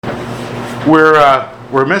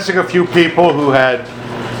We're missing a few people who had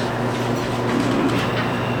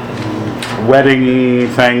wedding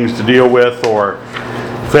things to deal with or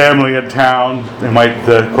family in town.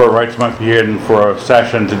 The court rights might be in for a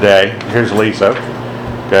session today. Here's Lisa.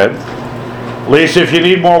 Good. Lisa, if you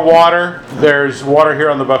need more water, there's water here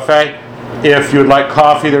on the buffet. If you would like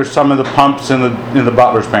coffee, there's some of the pumps in the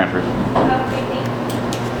butler's pantry.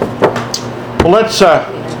 Well, let's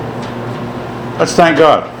thank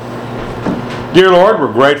God. Dear Lord,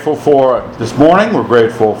 we're grateful for this morning. We're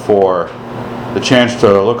grateful for the chance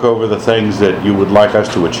to look over the things that you would like us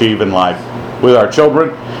to achieve in life with our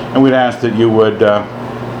children, and we'd ask that you would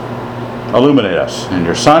illuminate us. In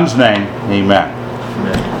your Son's name, amen.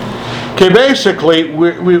 Okay, basically,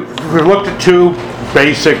 we've looked at two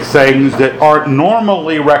basic things that aren't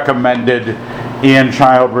normally recommended in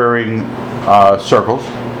child-rearing circles,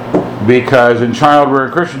 because in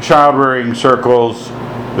Christian child-rearing circles,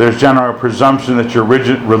 there's generally a presumption that your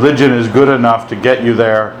religion is good enough to get you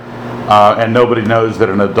there, and nobody knows that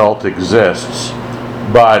an adult exists.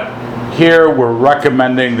 But here we're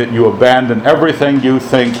recommending that you abandon everything you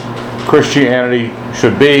think Christianity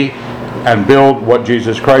should be and build what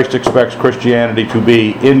Jesus Christ expects Christianity to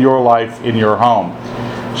be in your life, in your home.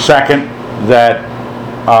 Second, that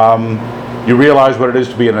you realize what it is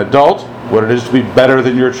to be an adult, what it is to be better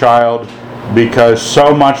than your child, because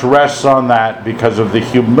so much rests on that because of the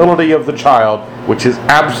humility of the child, which is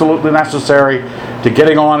absolutely necessary to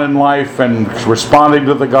getting on in life and responding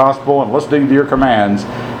to the gospel and listening to your commands,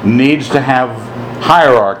 needs to have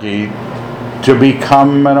hierarchy to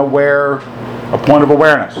become a point of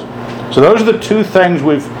awareness. So those are the two things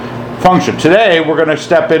we've functioned. Today we're going to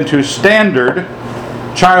step into standard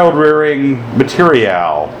child-rearing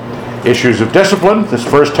material. Issues of discipline. This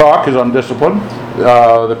first talk is on discipline.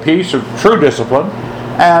 The piece of true discipline.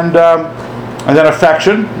 And then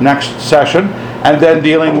affection, next session. And then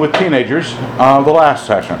dealing with teenagers, the last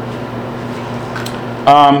session.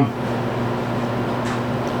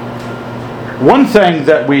 One thing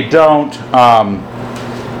that we don't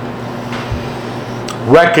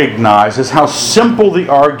recognize is how simple the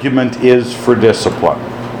argument is for discipline.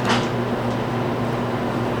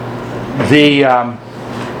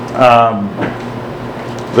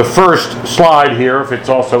 The first slide here, if it's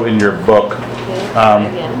also in your book,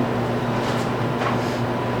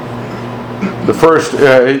 the first,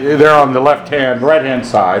 they're on the right-hand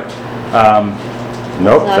side.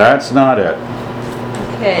 Nope, that's not it.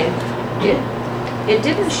 Okay. It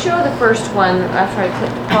didn't show the first one after I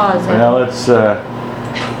clicked pause. Well, it's,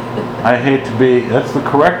 I hate to be, that's the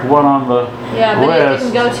correct one on the list. Yeah, but it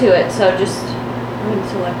didn't go to it, so just, I'm going to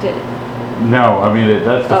select it. No, I mean,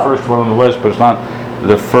 that's the first one on the list, but it's not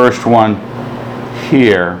the first one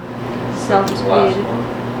here. Self-speed.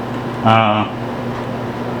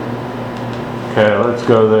 Okay, let's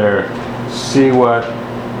go there. See what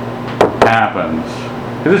happens.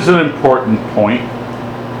 This is an important point.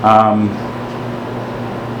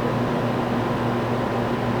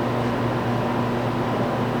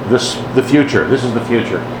 The future. This is the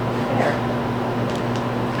future.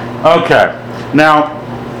 Okay. Now,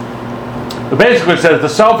 it basically says the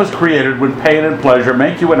self is created when pain and pleasure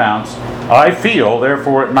make you announce, I feel,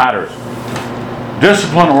 therefore it matters.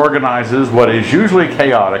 Discipline organizes what is usually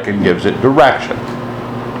chaotic and gives it direction.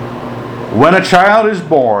 When a child is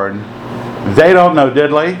born, they don't know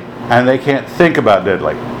diddly and they can't think about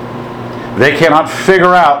diddly. They cannot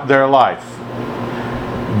figure out their life.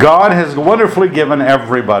 God has wonderfully given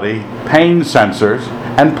everybody pain sensors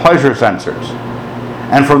and pleasure sensors.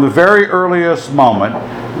 And from the very earliest moment,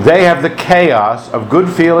 they have the chaos of good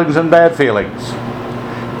feelings and bad feelings.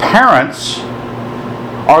 Parents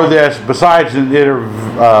are this, besides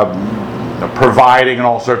providing and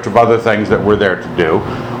all sorts of other things that we're there to do,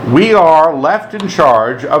 we are left in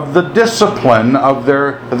charge of the discipline of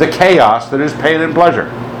the chaos that is pain and pleasure.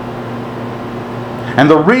 And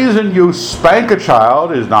the reason you spank a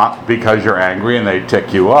child is not because you're angry and they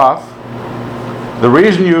tick you off. The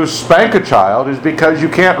reason you spank a child is because you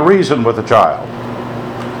can't reason with a child.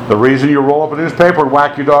 The reason you roll up a newspaper and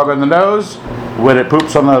whack your dog on the nose when it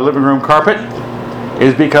poops on the living room carpet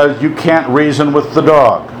is because you can't reason with the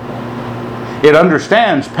dog. It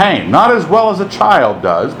understands pain, not as well as a child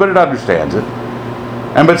does, but it understands it.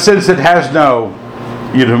 But since it has no,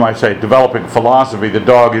 you might say, developing philosophy, the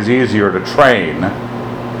dog is easier to train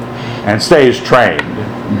and stays trained.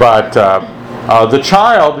 But the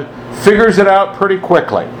child figures it out pretty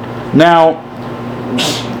quickly. Now,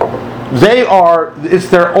 it's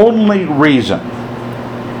their only reason.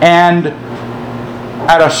 And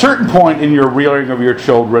at a certain point in your rearing of your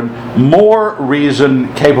children, more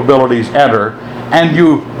reason capabilities enter, And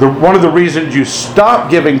one of the reasons you stop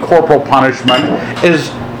giving corporal punishment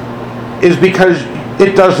is because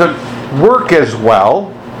it doesn't work as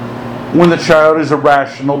well when the child is a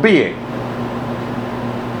rational being.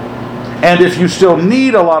 And if you still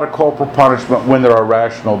need a lot of corporal punishment when they're a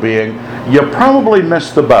rational being, you probably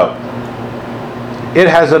missed the boat. It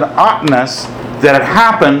has an oughtness that it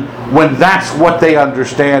happened when that's what they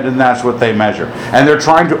understand and that's what they measure. And they're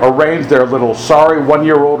trying to arrange their little sorry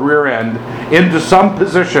 1-year-old rear end into some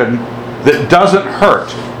position that doesn't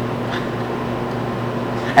hurt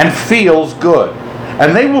and feels good.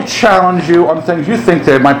 And they will challenge you on things you think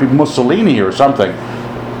they might be Mussolini or something.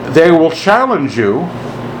 They will challenge you.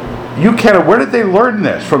 You can't. Where did they learn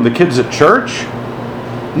this? From the kids at church?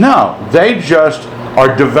 No, they just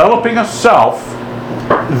are developing a self.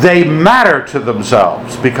 They matter to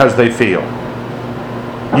themselves because they feel.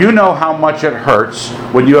 You know how much it hurts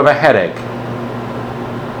when you have a headache.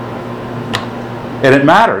 And it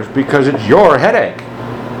matters because it's your headache.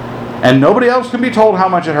 And nobody else can be told how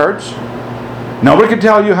much it hurts. Nobody can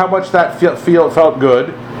tell you how much that felt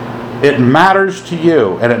good. It matters to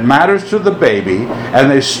you, and it matters to the baby, and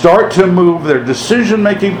they start to move their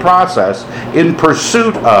decision-making process in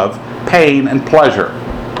pursuit of pain and pleasure.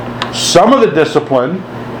 Some of the discipline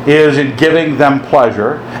is in giving them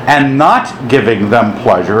pleasure and not giving them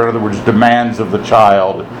pleasure. In other words, demands of the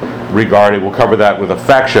child regarding, we'll cover that with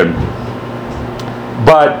affection.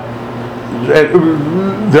 But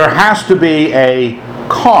there has to be a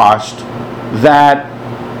cost that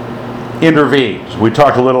intervenes. We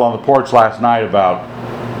talked a little on the porch last night about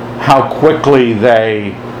how quickly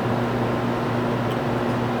they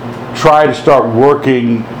try to start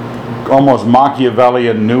working almost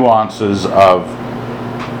Machiavellian nuances of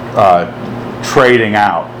trading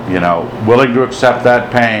out, willing to accept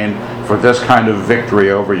that pain for this kind of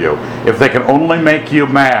victory over you. If they can only make you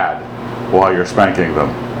mad while you're spanking them,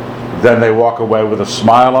 then they walk away with a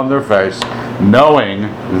smile on their face, knowing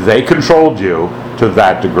they controlled you to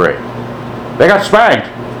that degree. They got spanked,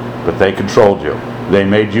 but they controlled you. They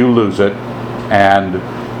made you lose it. And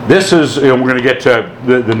this is, we're going to get to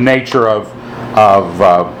the nature of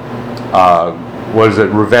what is it?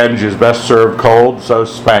 Revenge is best served cold, so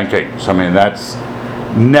spankings. I mean, that's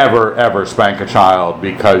never ever spank a child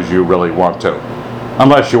because you really want to.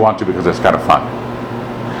 Unless you want to because it's kind of fun.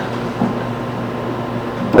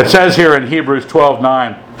 It says here in Hebrews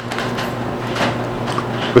 12:9,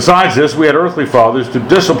 besides this, we had earthly fathers to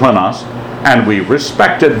discipline us, and we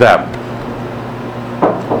respected them.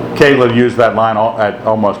 Kayla used that line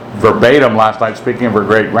almost verbatim last night, speaking of her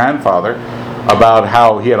great-grandfather, about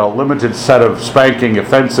how he had a limited set of spanking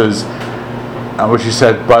offenses, which he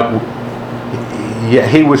said, but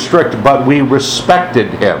he was strict, but we respected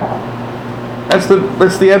him. That's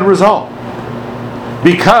the end result.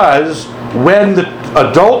 Because when the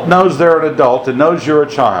adult knows they're an adult and knows you're a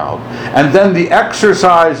child, and then the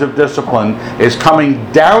exercise of discipline is coming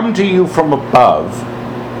down to you from above,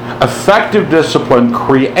 effective discipline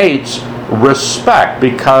creates respect,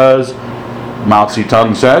 because Mao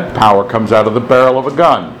Zedong said, power comes out of the barrel of a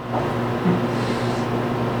gun.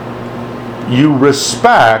 You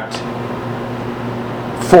respect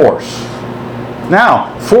force.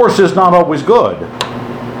 Now, force is not always good.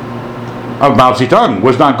 Mao Zedong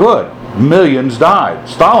was not good. Millions died.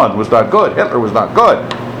 Stalin was not good. Hitler was not good.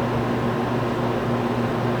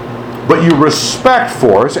 But you respect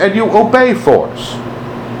force and you obey force.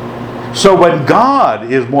 So when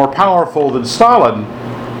God is more powerful than Stalin,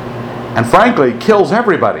 and frankly kills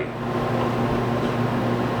everybody,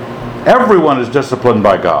 everyone is disciplined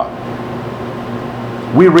by God.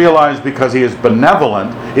 We realize because He is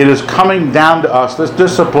benevolent, it is coming down to us. This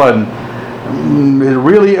discipline, it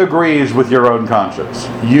really agrees with your own conscience.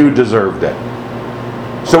 You deserved it.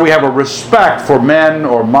 So we have a respect for men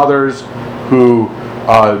or mothers who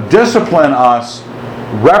discipline us,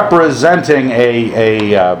 representing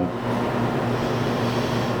a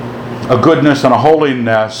goodness and a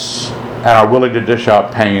holiness, and are willing to dish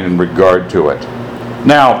out pain in regard to it.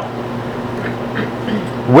 Now,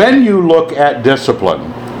 when you look at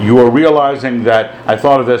discipline, you are realizing that, I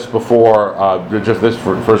thought of this before, just this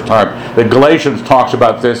for the first time, that Galatians talks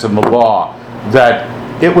about this in the law, that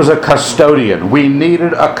it was a custodian. We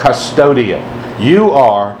needed a custodian. You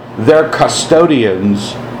are their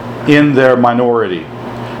custodians in their minority,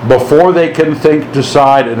 before they can think,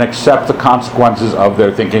 decide, and accept the consequences of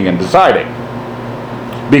their thinking and deciding.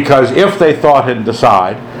 Because if they thought and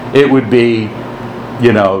decide, it would be,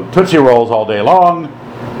 Tootsie Rolls all day long,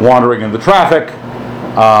 wandering in the traffic,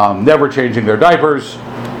 never changing their diapers,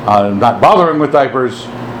 not bothering with diapers,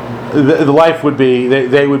 the life would be,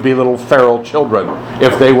 they would be little feral children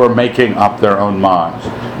if they were making up their own minds.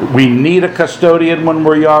 We need a custodian when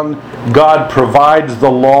we're young. God provides the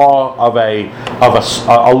law of a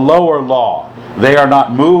lower law. They are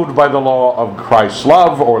not moved by the law of Christ's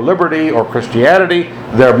love or liberty or Christianity.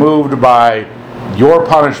 They're moved by your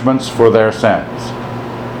punishments for their sins.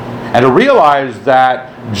 And to realize that,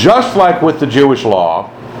 just like with the Jewish law,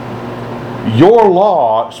 your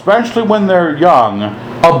law, especially when they're young,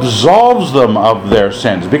 absolves them of their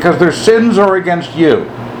sins, because their sins are against you.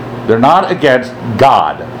 They're not against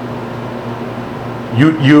God.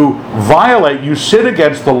 You violate, you sin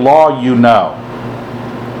against the law you know.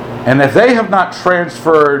 And if they have not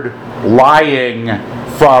transferred lying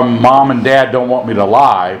from mom and dad don't want me to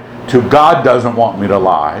lie to God doesn't want me to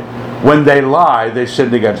lie, when they lie, they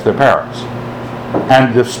sinned against their parents.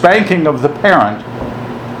 And the spanking of the parent,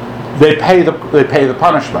 they pay the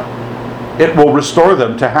punishment. It will restore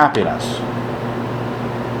them to happiness.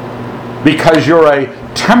 Because you're a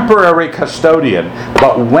temporary custodian,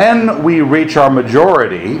 but when we reach our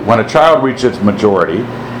majority, when a child reaches its majority,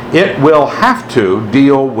 it will have to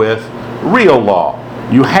deal with real law.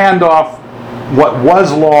 You hand off what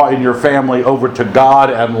was law in your family over to God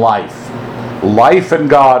and life. Life and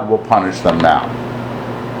God will punish them now.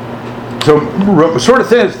 So sort of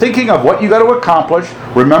thinking of what you got to accomplish.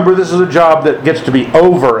 Remember, this is a job that gets to be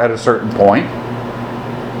over at a certain point.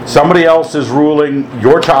 Somebody else is ruling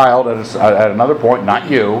your child at another point, not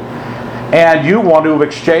you. And you want to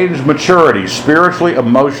exchange maturity, spiritually,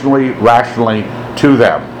 emotionally, rationally, to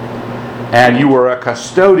them. And you are a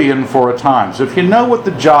custodian for a time. So if you know what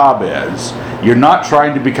the job is, you're not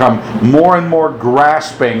trying to become more and more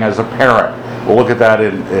grasping as a parent. We'll look at that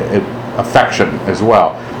in affection as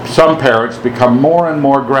well. Some parents become more and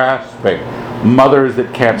more grasping. Mothers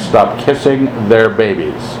that can't stop kissing their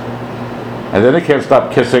babies. And then they can't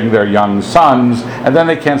stop kissing their young sons. And then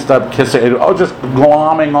they can't stop kissing, just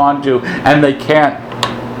glomming onto. And they can't,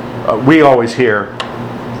 we always hear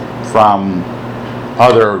from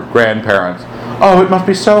other grandparents, oh, it must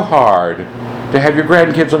be so hard to have your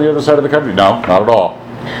grandkids on the other side of the country. No, not at all.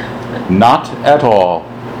 Not at all.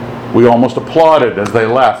 We almost applauded as they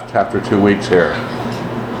left after 2 weeks here.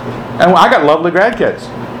 And I got lovely grandkids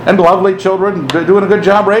and lovely children doing a good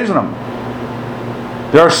job raising them.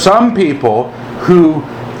 There are some people who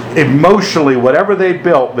emotionally, whatever they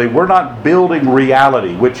built, they were not building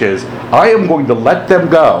reality, which is, I am going to let them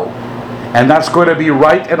go, and that's going to be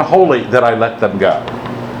right and holy that I let them go.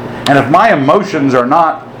 And if my emotions are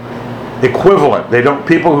not equivalent,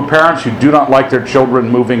 parents who do not like their children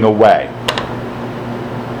moving away,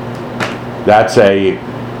 that's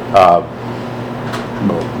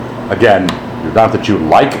again, not that you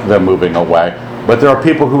like them moving away, but there are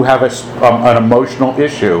people who have an emotional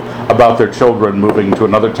issue about their children moving to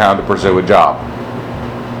another town to pursue a job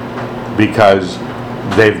because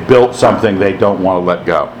they've built something they don't want to let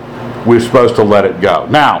go. We're supposed to let it go.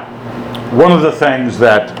 Now, one of the things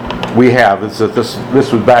that we have is that this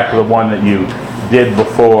was back to the one that you did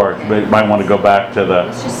before. You might want to go back to the...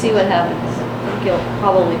 Let's just see what happens. I think you'll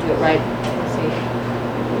probably do it right. Let's see.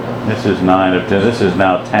 This is 9 of 10. This is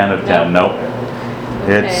now 10 of 10. Nope.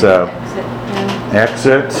 Okay. It's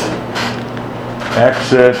exit.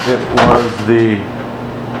 It was the...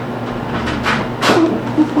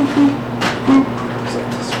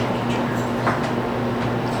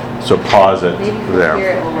 So pause it Maybe from there.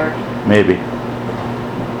 here it will work.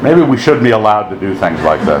 Maybe we shouldn't be allowed to do things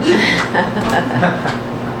like this.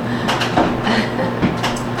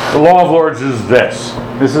 The Law of Lords is this.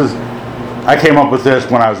 I came up with this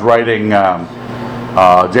when I was writing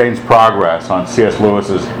Jane's Progress on C.S.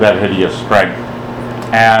 Lewis's That Hideous Strength,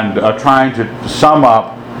 and trying to sum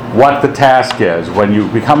up what the task is. When you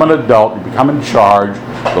become an adult, you become in charge.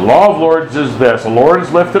 The Law of Lords is this. The Lord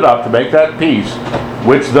is lifted up to make that peace,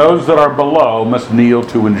 which those that are below must kneel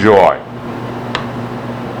to enjoy.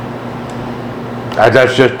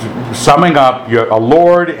 That's just summing up. A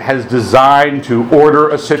Lord has designed to order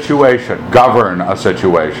a situation, govern a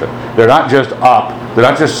situation. They're not just up. They're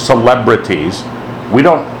not just celebrities. We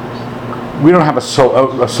don't have a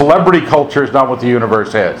celebrity culture. Is not what the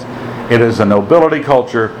universe is. It is a nobility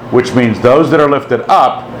culture, which means those that are lifted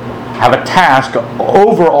up have a task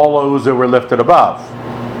over all those that were lifted above.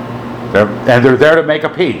 They're there to make a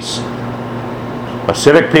peace. A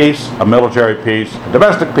civic peace, a military peace, a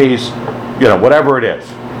domestic peace, whatever it is.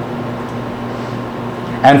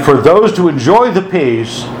 And for those to enjoy the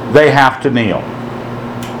peace, they have to kneel.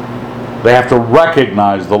 They have to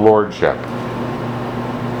recognize the lordship.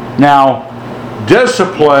 Now,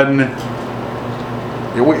 discipline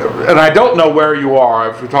and I don't know where you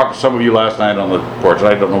are. We talked to some of you last night on the porch, and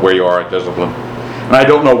I don't know where you are at discipline. And I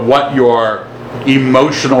don't know what your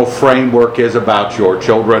emotional framework is about your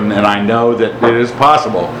children, and I know that it is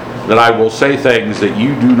possible that I will say things that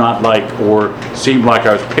you do not like or seem like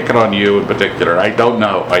I was picking on you in particular. I don't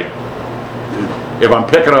know. If I'm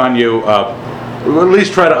picking on you, at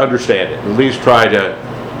least try to understand it. At least try to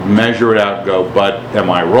measure it out and go, but am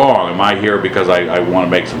I wrong? Am I here because I want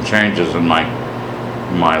to make some changes in my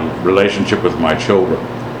relationship with my children?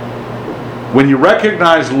 When you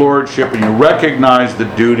recognize lordship and you recognize the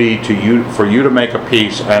duty for you to make a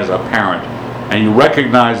peace as a parent, and you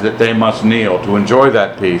recognize that they must kneel to enjoy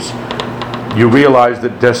that peace, you realize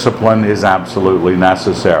that discipline is absolutely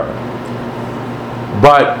necessary.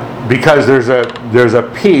 But because there's a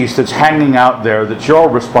peace that's hanging out there that's your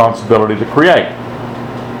responsibility to create.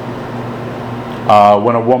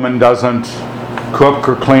 When a woman doesn't cook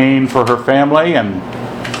or clean for her family and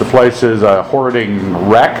the place is a hoarding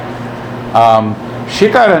wreck, she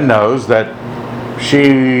kind of knows that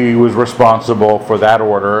she was responsible for that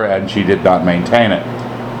order and she did not maintain it.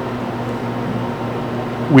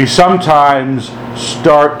 We sometimes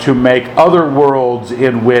start to make other worlds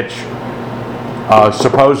in which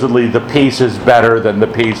supposedly the peace is better than the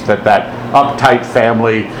peace that uptight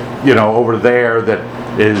family, over there that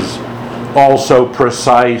is also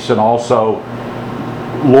precise and also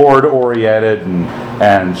Lord-oriented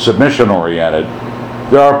and submission-oriented.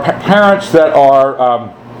 There are parents that are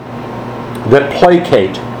that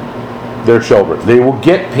placate their children. They will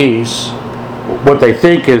get peace, what they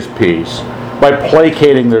think is peace, by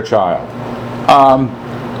placating their child.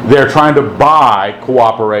 They're trying to buy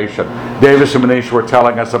cooperation. Davis and Manish were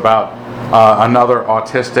telling us about another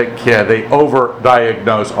autistic kid. They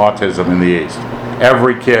overdiagnose autism in the East.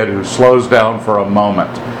 Every kid who slows down for a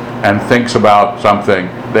moment and thinks about something,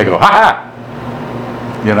 they go, ha ha!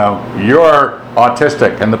 You're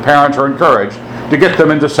autistic. And the parents are encouraged to get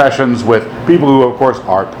them into sessions with people who, of course,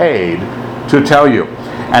 are paid to tell you.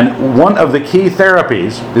 And one of the key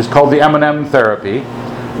therapies is called the M&M therapy,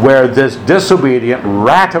 where this disobedient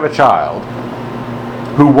rat of a child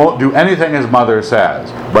who won't do anything his mother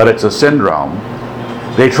says, but it's a syndrome,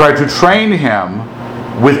 they try to train him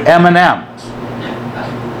with M&Ms.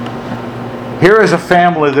 Here is a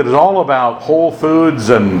family that is all about whole foods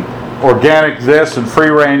and organic this and free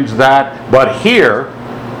range that, but here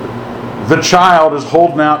the child is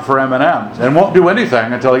holding out for M&Ms and won't do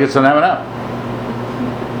anything until he gets an M&M.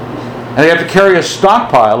 And they have to carry a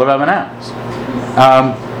stockpile of M&Ms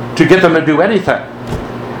to get them to do anything.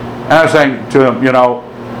 And I was saying to him,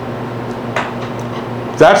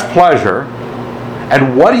 that's pleasure.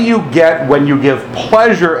 And what do you get when you give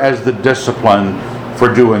pleasure as the discipline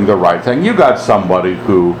for doing the right thing? You got somebody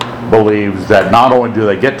who believes that not only do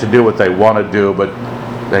they get to do what they want to do, but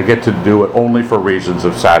they get to do it only for reasons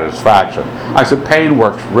of satisfaction. I said, pain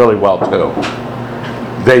works really well too.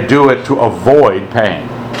 They do it to avoid pain.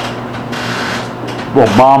 Well,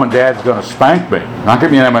 mom and dad's going to spank me. Not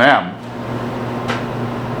give me an M&M.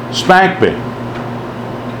 Spank me.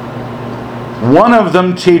 One of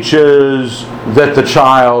them teaches that the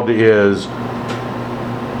child is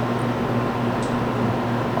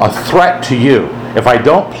a threat to you. If I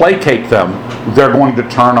don't placate them, they're going to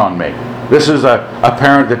turn on me. This is a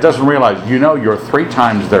parent that doesn't realize, you're 3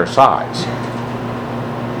 times their size.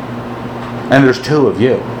 And there's 2 of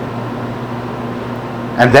you.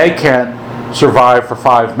 And they can't survive for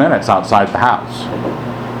 5 minutes outside the house.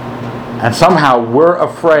 And somehow we're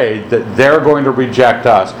afraid that they're going to reject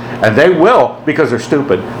us. And they will, because they're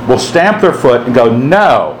stupid, will stamp their foot and go,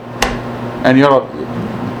 no. And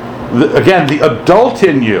again, the adult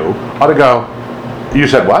in you ought to go, you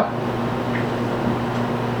said what?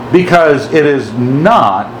 Because it is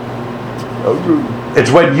not,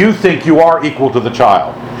 it's when you think you are equal to the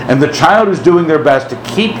child. And the child is doing their best to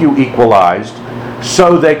keep you equalized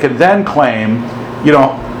so they can then claim,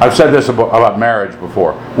 I've said this about marriage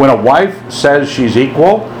before. When a wife says she's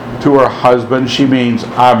equal to her husband, she means,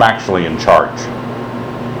 I'm actually in charge.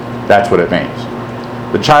 That's what it means.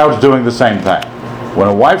 The child's doing the same thing. When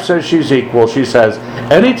a wife says she's equal, she says,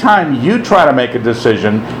 anytime you try to make a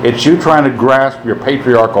decision, it's you trying to grasp your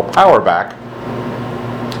patriarchal power back,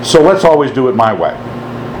 so let's always do it my way.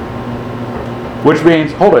 Which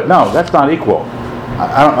means, hold it, no, that's not equal.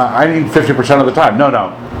 I need 50% of the time. No.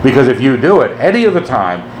 Because if you do it any of the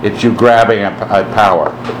time, it's you grabbing at power.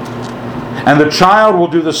 And the child will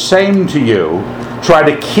do the same to you, try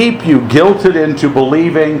to keep you guilted into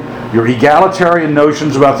believing your egalitarian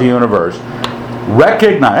notions about the universe.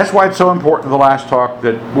 Recognize, that's why it's so important in the last talk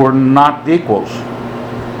that we're not equals.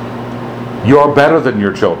 You're better than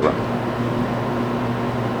your children.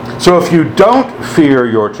 So if you don't fear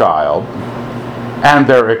your child and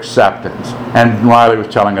their acceptance, and Riley was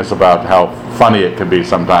telling us about how funny it can be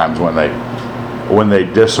sometimes when they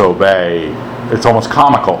disobey, it's almost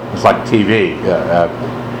comical. It's like TV.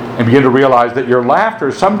 And begin to realize that your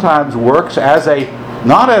laughter sometimes works as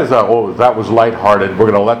not as oh, that was lighthearted, we're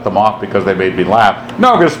going to let them off because they made me laugh.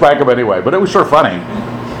 No, I'm going to spank them anyway, but it was sure funny.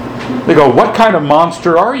 They go, what kind of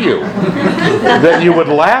monster are you? That you would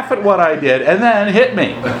laugh at what I did and then hit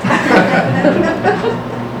me.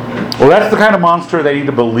 Well, that's the kind of monster they need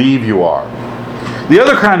to believe you are. The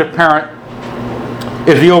other kind of parent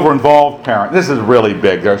is the over-involved parent. This is really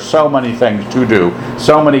big. There are so many things to do,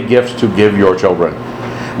 so many gifts to give your children.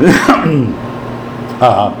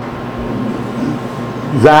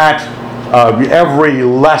 Every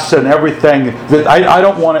lesson, everything, that I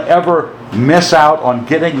don't want to ever miss out on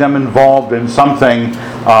getting them involved in something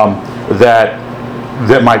that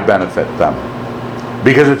might benefit them.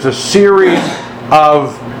 Because it's a series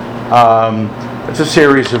of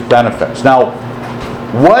benefits. Now,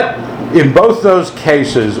 what in both those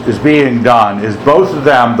cases is being done is both of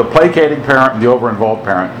them, the placating parent and the over-involved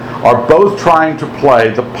parent, are both trying to play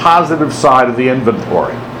the positive side of the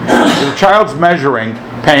inventory. The child's measuring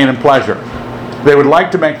pain and pleasure. They would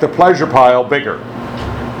like to make the pleasure pile bigger.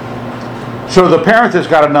 So the parent has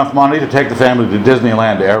got enough money to take the family to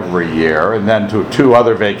Disneyland every year, and then to 2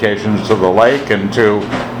 other vacations to the lake and to,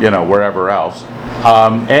 wherever else.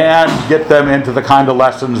 And get them into the kind of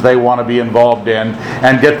lessons they want to be involved in,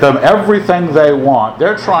 and get them everything they want.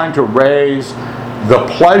 They're trying to raise the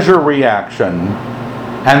pleasure reaction,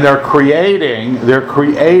 and they're creating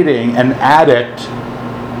an addict,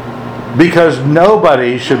 because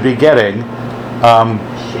nobody should be getting.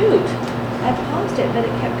 Shoot, I paused it, but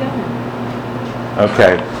it kept going.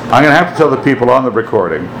 Okay, I'm going to have to tell the people on the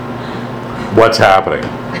recording what's happening.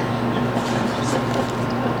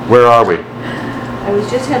 Where are we? I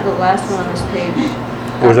had the last one on this page.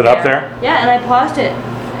 Was it up there? Yeah, and I paused it.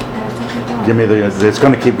 Give me it's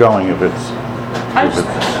going to keep going if it's...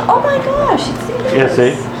 Oh my gosh, see this? Yeah,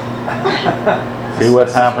 see? See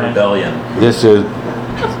what's happening? Rebellion. This is...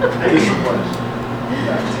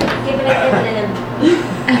 Give it in.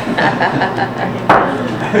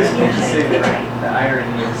 The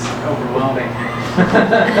irony is overwhelming.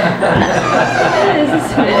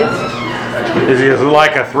 Is he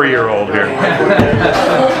like a 3-year-old here?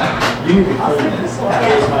 You need to clean this.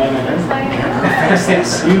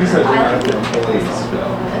 You said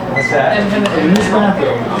what's that?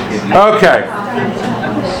 Okay.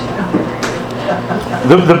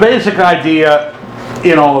 The basic idea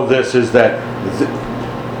in all of this is that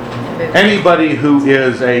anybody who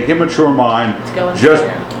is a immature mind Still just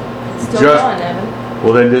going, Evan.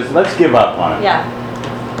 well then just let's give up on it. Yeah.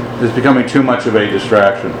 It's becoming too much of a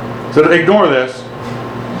distraction. So ignore this,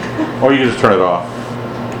 or you can just turn it off.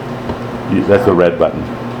 That's the red button.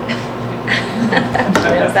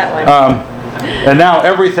 There's that one. And now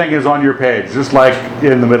everything is on your page, just like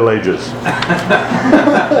in the Middle Ages.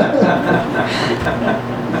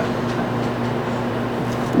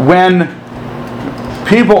 When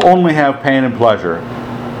people only have pain and pleasure,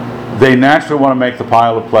 they naturally want to make the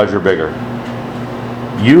pile of pleasure bigger.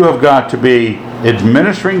 You have got to be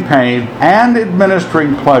administering pain and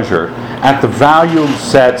administering pleasure at the value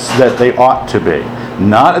sets that they ought to be.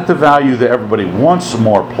 Not at the value that everybody wants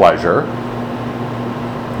more pleasure.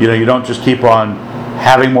 You don't just keep on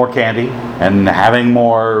having more candy and having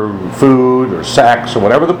more food or sex or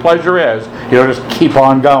whatever the pleasure is. You don't just keep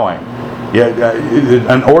on going.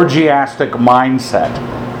 An orgiastic mindset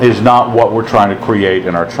is not what we're trying to create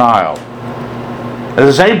in our child. At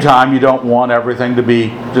the same time, you don't want everything to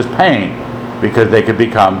be just pain, because they could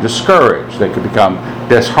become discouraged. They could become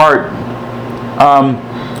disheartened.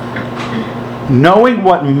 Knowing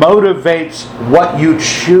what motivates what you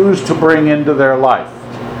choose to bring into their life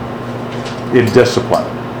is discipline.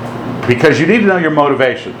 Because you need to know your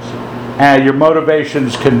motivations. And your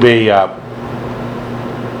motivations can be... I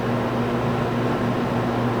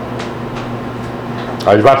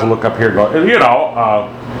was about to look up here and go,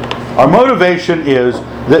 our motivation is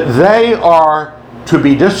that they are to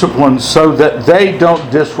be disciplined so that they don't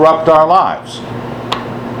disrupt our lives.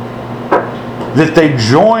 That they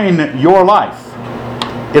join your life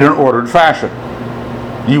in an ordered fashion.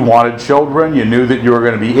 You wanted children, you knew that you were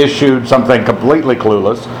going to be issued something completely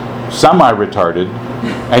clueless, semi-retarded,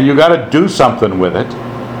 and you got to do something with it.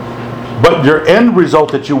 But your end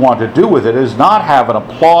result that you want to do with it is not have an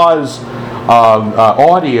applause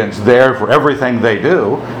audience there for everything they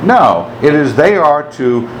do. No, it is they are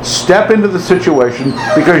to step into the situation,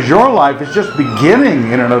 because your life is just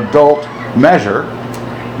beginning in an adult measure.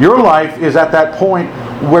 Your life is at that point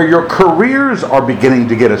where your careers are beginning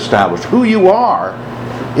to get established, who you are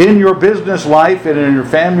in your business life and in your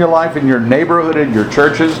family life, in your neighborhood, in your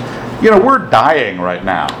churches. We're dying right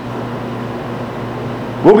now.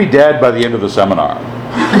 We'll be dead by the end of the seminar.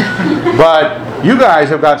 But you guys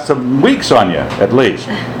have got some weeks on you, at least.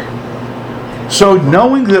 So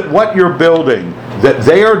knowing that what you're building, that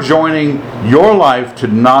they are joining your life to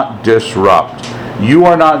not disrupt. You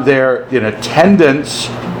are not there in attendance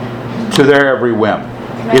to their every whim.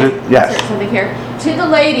 Yes. Something here. To the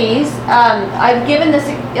ladies, I've given this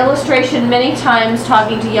illustration many times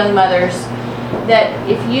talking to young mothers, that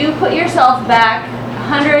if you put yourself back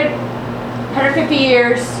 100, 150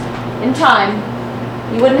 years in time,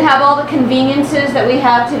 you wouldn't have all the conveniences that we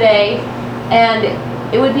have today, and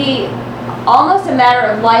it would be almost a matter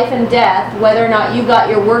of life and death whether or not you got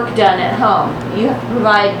your work done at home. You have to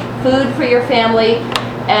provide food for your family,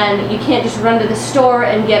 and you can't just run to the store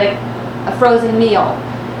and get a frozen meal.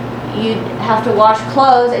 You'd have to wash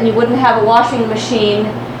clothes, and you wouldn't have a washing machine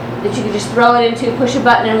that you could just throw it into, push a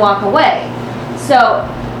button, and walk away. So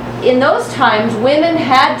in those times, women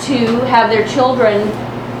had to have their children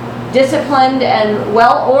disciplined and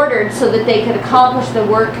well ordered so that they could accomplish the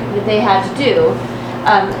work that they had to do.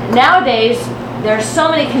 Nowadays, there's so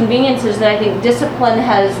many conveniences that I think discipline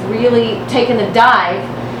has really taken a dive,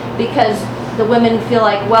 because the women feel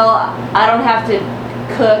like, well, I don't have to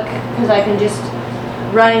cook because I can just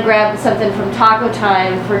run and grab something from Taco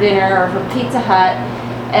Time for dinner or from Pizza Hut,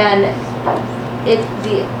 and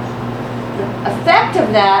the effect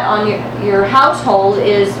of that on your household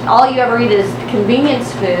is all you ever eat is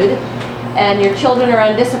convenience food, and your children are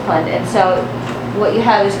undisciplined, and so what you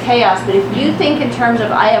have is chaos. But if you think in terms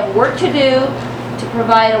of, I have work to do to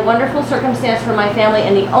provide a wonderful circumstance for my family,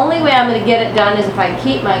 and the only way I'm going to get it done is if I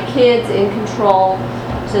keep my kids in control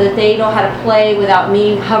so that they know how to play without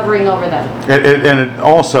me hovering over them. And it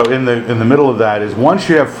also, in the middle of that, is once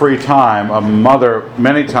you have free time, a mother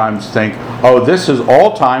many times think, oh, this is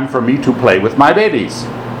all time for me to play with my babies.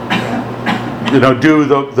 Do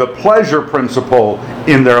the pleasure principle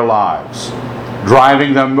in their lives.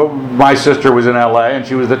 Driving them, my sister was in LA, and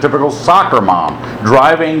she was the typical soccer mom,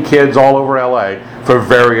 driving kids all over LA for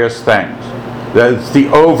various things. That's the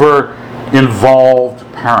over-involved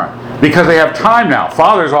parent. Because they have time now.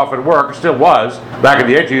 Father's off at work, still was, back in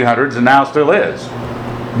the 1800s, and now still is.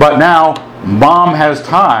 But now, mom has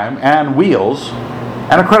time and wheels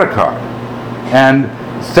and a credit card. And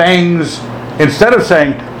things, instead of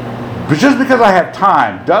saying, just because I have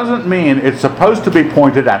time, doesn't mean it's supposed to be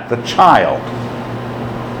pointed at the child.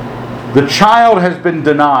 The child has been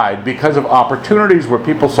denied because of opportunities where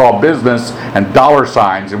people saw business and dollar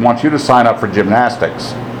signs and want you to sign up for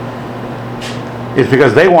gymnastics. It's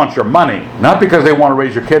because they want your money, not because they want to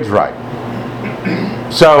raise your kids right.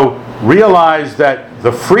 So realize that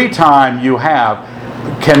the free time you have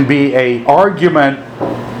can be an argument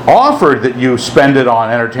offered that you spend it on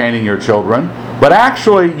entertaining your children, but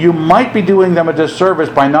actually you might be doing them a disservice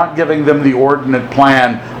by not giving them the ordinate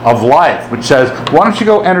plan of life, which says, why don't you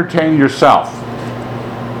go entertain yourself?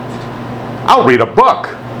 I'll read a book.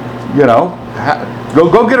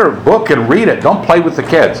 Go get a book and read it. Don't play with the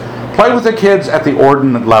kids. Play with the kids at the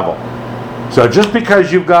ordinate level. So just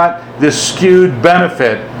because you've got this skewed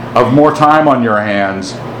benefit of more time on your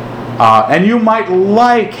hands, and you might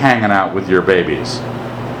like hanging out with your babies,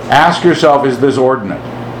 ask yourself, is this ordinate?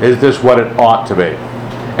 Is this what it ought to be?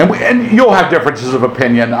 And you'll have differences of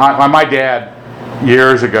opinion. My dad,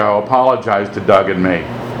 years ago, apologized to Doug and me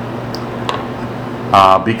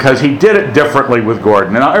because he did it differently with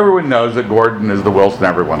Gordon. And everyone knows that Gordon is the Wilson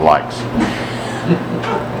everyone likes.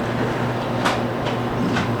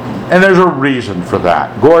 And there's a reason for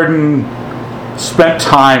that. Gordon spent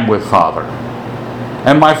time with Father.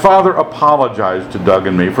 And my father apologized to Doug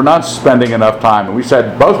and me for not spending enough time. And we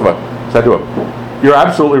said, both of us said to him, you're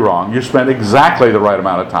absolutely wrong. You spent exactly the right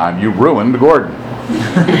amount of time. You ruined Gordon.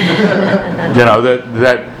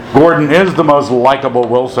 That Gordon is the most likable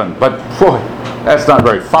Wilson. But boy, that's not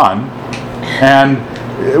very fun. And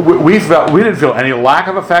we didn't feel any lack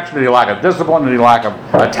of affection, any lack of discipline, any lack of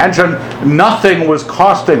attention. Nothing was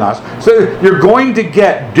costing us. So you're going to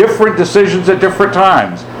get different decisions at different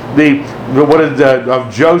times.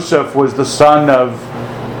 Of Joseph was the son of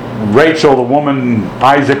Rachel, the woman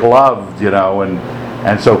Isaac loved,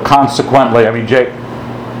 and so consequently,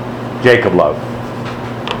 Jacob loved.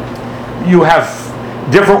 You have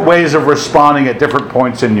different ways of responding at different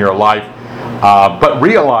points in your life, but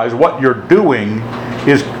realize what you're doing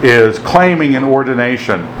is claiming an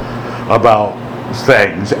ordination about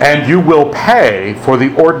things, and you will pay for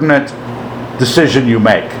the ordinate decision you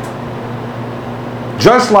make.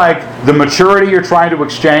 just like the maturity you're trying to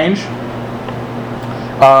exchange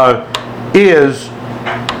is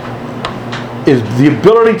the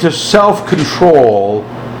ability to self-control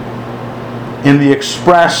in the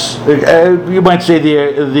express, you might say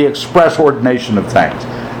the express ordination of things.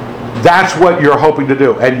 That's what you're hoping to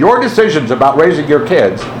do. And your decisions about raising your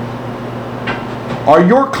kids are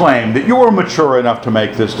your claim that you are mature enough to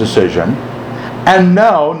make this decision. And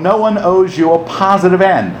no one owes you a positive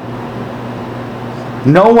end.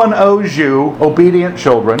 No one owes you obedient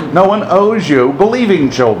children. No one owes you believing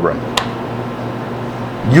children.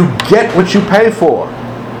 You get what you pay for.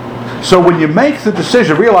 So when you make the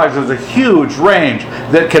decision, realize there's a huge range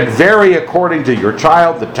that can vary according to your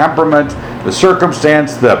child, the temperament, the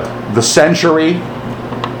circumstance, the century.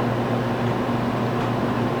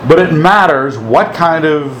 But it matters what kind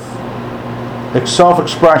of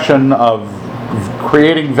self-expression of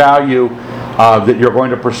creating value that you're going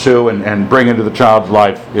to pursue and bring into the child's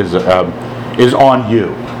life is on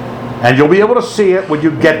you. And you'll be able to see it when you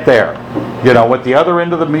get there. You know, at the other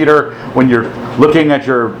end of the meter, when you're looking at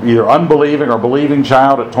your either unbelieving or believing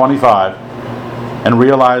child at 25 and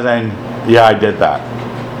realizing, yeah, I did that.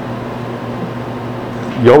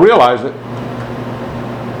 You'll realize it.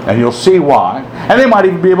 And you'll see why. And they might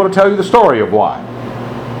even be able to tell you the story of why.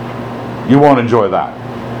 You won't enjoy that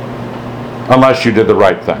unless you did the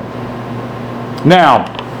right thing. Now,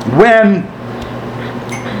 when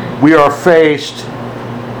we are faced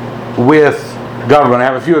with government, I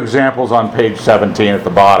have a few examples on page 17 at the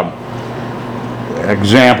bottom.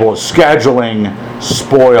 Example is scheduling,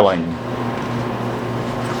 spoiling.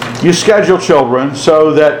 You schedule children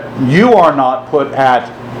so that you are not put at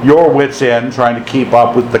your wits' end trying to keep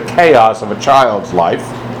up with the chaos of a child's life,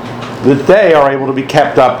 that they are able to be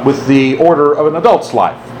kept up with the order of an adult's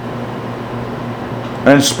life.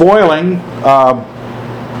 And spoiling,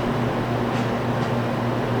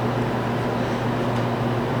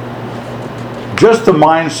 just the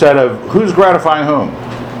mindset of who's gratifying whom.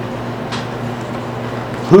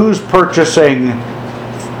 Who's purchasing.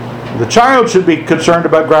 The child should be concerned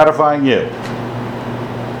about gratifying you.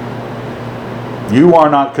 You are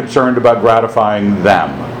not concerned about gratifying them.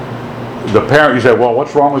 The parent, you say, well,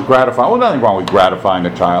 what's wrong with gratifying? Well, nothing wrong with gratifying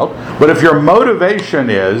a child. But if your motivation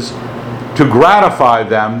is to gratify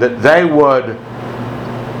them, that they would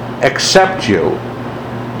accept you,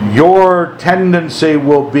 your tendency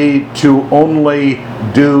will be to only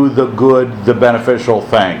do the good, the beneficial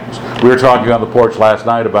things. We were talking on the porch last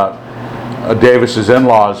night about Davis's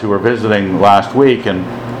in-laws who were visiting last week, and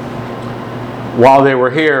while they were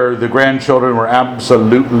here, the grandchildren were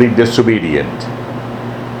absolutely disobedient.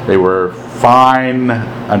 They were fine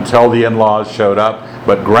until the in-laws showed up,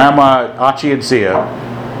 but Grandma Achi and Sia,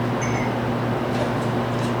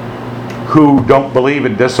 who don't believe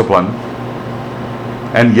in discipline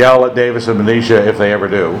and yell at Davis and Manisha if they ever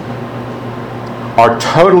do, are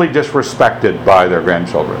totally disrespected by their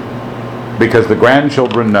grandchildren because the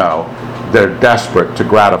grandchildren know they're desperate to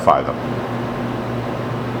gratify them,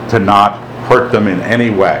 to not hurt them in any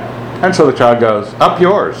way. And so the child goes, up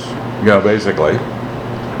yours, basically.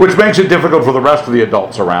 Which makes it difficult for the rest of the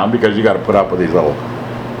adults around because you got to put up with these little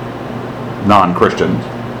non-Christians.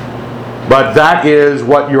 But that is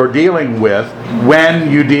what you're dealing with when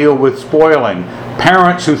you deal with spoiling.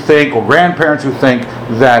 Parents who think, or grandparents who think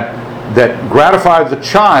that gratify the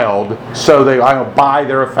child so they buy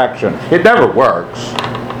their affection. It never works.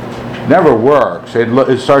 Never works. It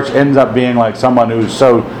ends up being like someone who's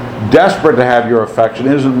so desperate to have your affection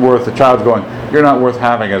isn't worth, the child's going, you're not worth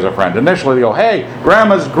having as a friend. Initially they go, hey,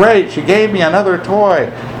 Grandma's great, she gave me another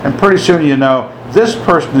toy. And pretty soon you know, this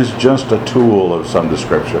person is just a tool of some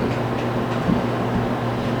description.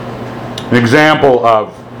 An example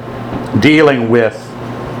of dealing with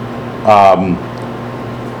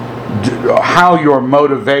how your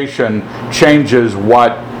motivation changes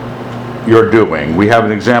what you're doing. We have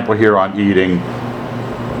an example here on eating.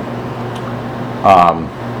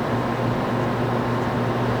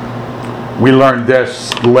 We learned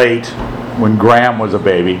this late when Graham was a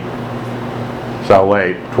baby. So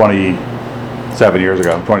late, 26 years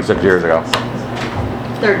ago.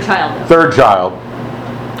 Third child. Third child.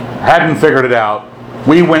 Hadn't figured it out.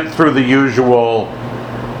 We went through the usual,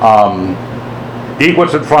 eat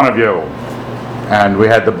what's in front of you. And we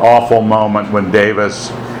had the awful moment when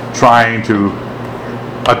Davis, trying to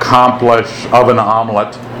accomplish oven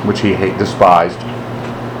omelet, which he despised,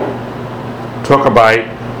 took a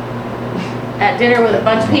bite. At dinner with a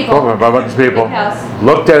bunch of people. A bunch of people. Big house.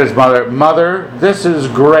 Looked at his mother. Mother, this is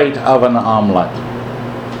great oven omelet.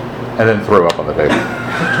 And then threw up on the table.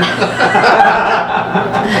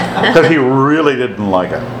 Because he really didn't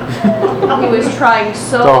like it. He was trying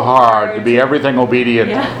So hard to be everything obedient.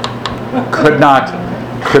 Yeah. Could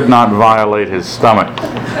not violate his stomach.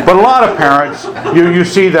 But a lot of parents, you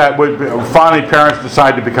see that finally parents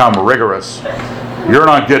decide to become rigorous. You're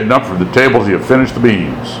not getting up from the table till you finish the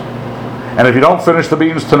beans. And if you don't finish the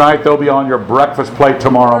beans tonight, they'll be on your breakfast plate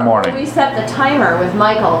tomorrow morning. We set the timer with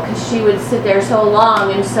Michael because she would sit there so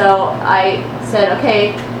long, and so I said,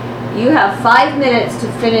 okay, you have 5 minutes to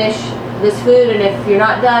finish this food, and if you're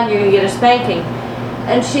not done, you're going to get a spanking.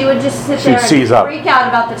 And she would just sit there and freak out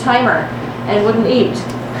about the timer and wouldn't eat.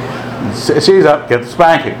 Seize up, get the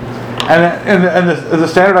spanking. And the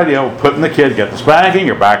standard idea of putting the kid, get the spanking,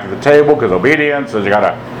 you're back to the table because obedience, is you got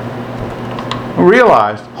to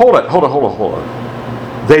realize, hold it.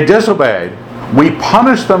 They disobeyed. We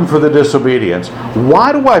punish them for the disobedience.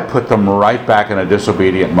 Why do I put them right back in a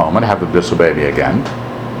disobedient moment, have them disobey me again?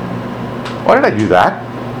 Why did I do that?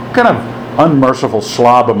 What kind of unmerciful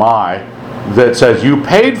slob am I that says, you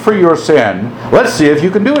paid for your sin, let's see if you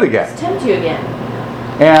can do it again. Let's tempt you again.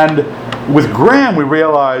 And with Graham, we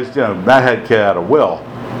realized, that had kid had a will.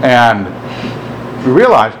 And we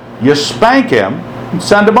realized, you spank him and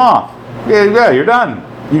send him off. Yeah, you're done.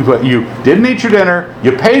 You didn't eat your dinner.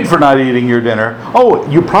 You paid for not eating your dinner. Oh,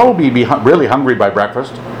 you probably be really hungry by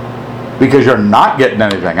breakfast because you're not getting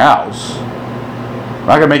anything else. I'm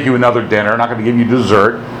not going to make you another dinner. I'm not going to give you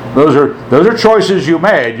dessert. Those are choices you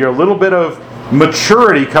made. You're a little bit of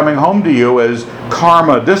maturity coming home to you as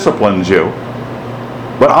karma disciplines you.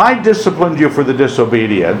 But I disciplined you for the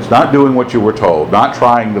disobedience, not doing what you were told, not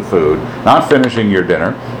trying the food, not finishing your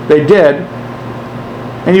dinner. They did.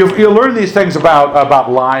 And you learn these things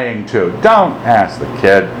about lying too. Don't ask the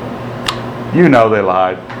kid. You know they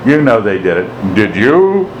lied. You know they did it. Did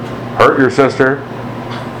you hurt your sister?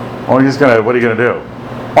 What are you going to do?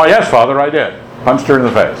 Oh, yes, Father, I did. Punched her in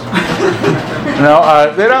the face.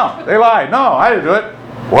 No, they don't. They lied. No, I didn't do it.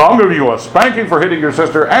 Well, I'm going to give you a spanking for hitting your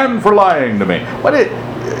sister and for lying to me.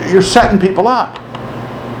 You're setting people up.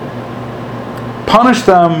 Punish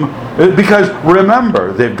them, because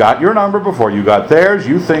remember, they've got your number before you got theirs.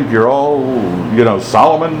 You think you're all,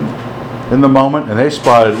 Solomon in the moment, and they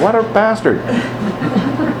spotted, what a bastard.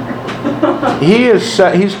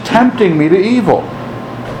 He's tempting me to evil.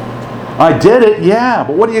 I did it, yeah,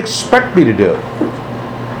 but what do you expect me to do?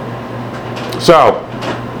 So,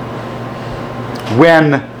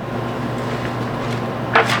 when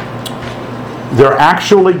they're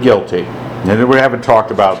actually guilty, and we haven't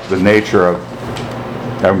talked about the nature of,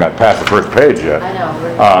 I haven't got past the first page yet. I know,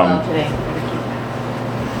 we're going today.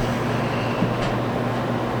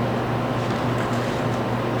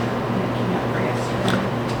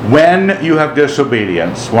 When you have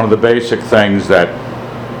disobedience, one of the basic things that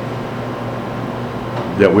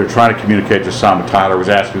we're trying to communicate to some, Tyler was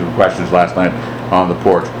asking some questions last night on the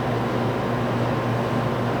porch.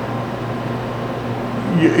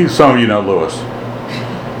 Some of you know Lewis.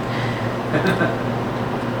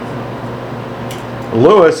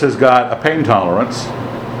 Lewis has got a pain tolerance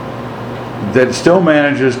that still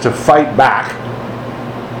manages to fight back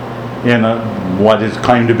in what is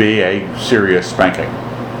claimed to be a serious spanking.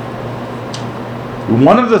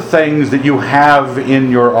 One of the things that you have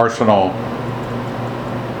in your arsenal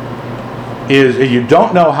is you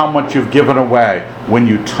don't know how much you've given away when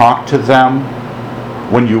you talk to them,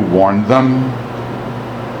 when you warn them,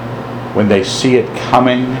 when they see it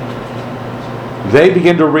coming. They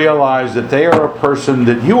begin to realize that they are a person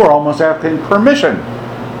that you are almost asking permission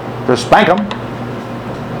to spank them.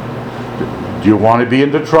 Do you want to be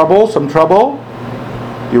into trouble? Some trouble?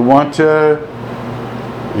 You want to,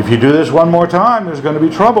 if you do this one more time, there's going to be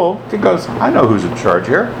trouble. He goes, I know who's in charge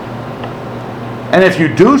here. And if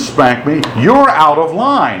you do spank me, you're out of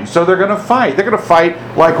line. So they're going to fight. They're going to fight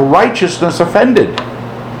like righteousness offended.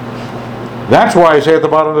 That's why I say at the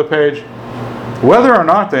bottom of the page, whether or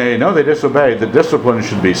not they know they disobeyed, the discipline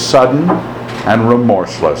should be sudden and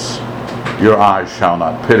remorseless. Your eyes shall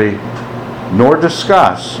not pity, nor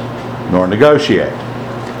discuss, nor negotiate.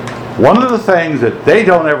 One of the things that they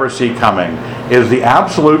don't ever see coming is the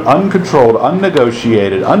absolute, uncontrolled,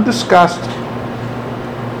 unnegotiated, undiscussed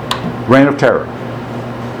reign of terror.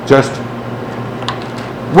 Just,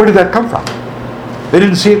 where did that come from? They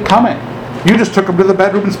didn't see it coming. You just took them to the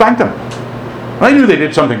bedroom and spanked them. I knew they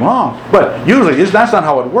did something wrong, but usually that's not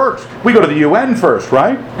how it works. We go to the UN first,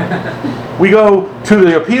 right? We go to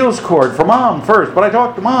the appeals court for mom first, but I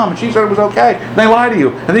talked to mom and she said it was okay. And they lie to you,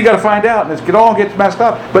 and then you got to find out, and it all gets messed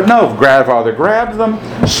up. But no, grandfather grabs them,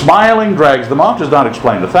 smiling, drags them off, does not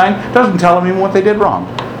explain a thing, doesn't tell them even what they did wrong,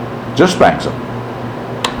 just spanks them.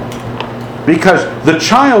 Because the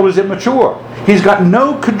child is immature. He's got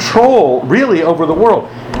no control really over the world.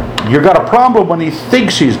 You got a problem when he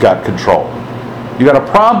thinks he's got control. You got a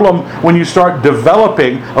problem when you start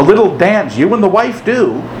developing a little dance you and the wife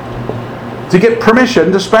do to get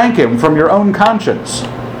permission to spank him from your own conscience.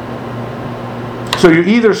 So you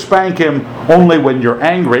either spank him only when you're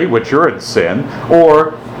angry, which you're in sin,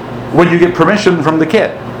 or when you get permission from the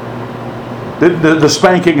kid. The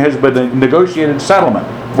spanking has been a negotiated settlement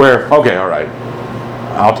where, okay, all right,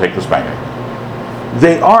 I'll take the spanking.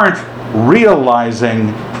 They aren't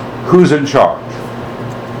realizing who's in charge.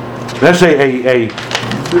 That's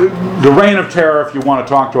the reign of terror, if you want to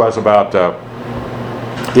talk to us about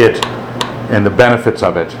it and the benefits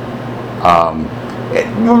of it.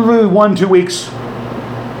 1-2 weeks,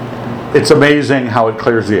 it's amazing how it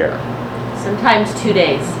clears the air. Sometimes 2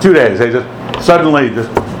 days. 2 days, they just suddenly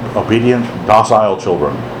obedient, docile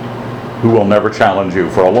children who will never challenge you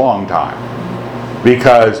for a long time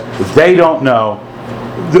because they don't know.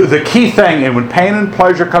 The key thing, and when pain and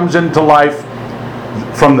pleasure comes into life,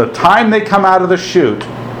 from the time they come out of the chute,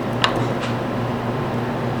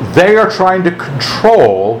 they are trying to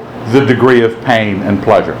control the degree of pain and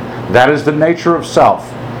pleasure. That is the nature of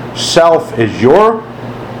self. Self is your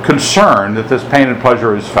concern that this pain and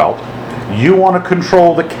pleasure is felt. You want to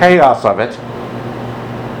control the chaos of it.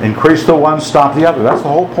 Increase the one, stop the other. That's the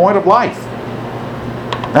whole point of life.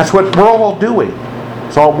 That's what we're all doing.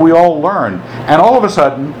 It's all we all learn. And all of a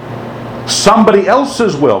sudden, somebody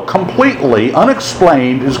else's will, completely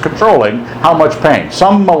unexplained, is controlling how much pain.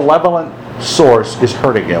 Some malevolent source is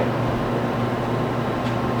hurting you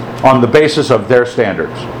on the basis of their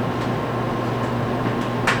standards.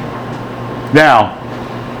 Now,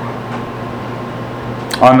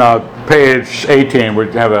 on page 18,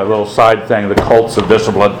 we have a little side thing, the cults of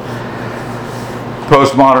discipline.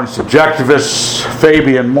 Postmodern subjectivists,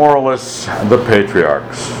 Fabian moralists, and the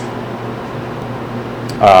patriarchs.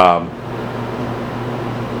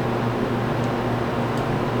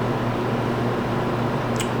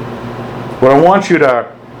 What I want you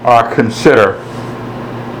to consider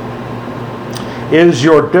is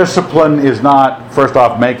your discipline is not, first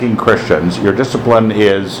off, making Christians. Your discipline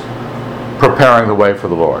is preparing the way for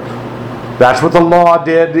the Lord. That's what the law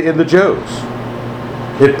did in the Jews.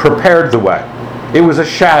 It prepared the way. It was a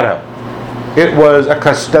shadow. It was a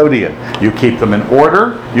custodian. You keep them in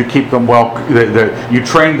order. You keep them well. You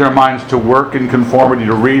train their minds to work in conformity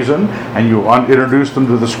to reason, and you introduce them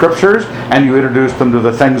to the Scriptures, and you introduce them to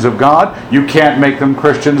the things of God. You can't make them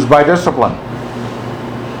Christians by discipline,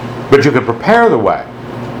 but you can prepare the way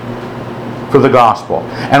for the gospel.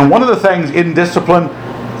 And one of the things in discipline,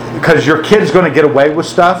 because your kid's going to get away with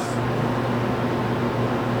stuff.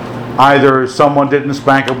 Either someone didn't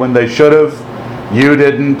spank them when they should have, you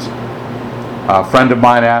didn't. A friend of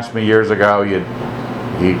mine asked me years ago, he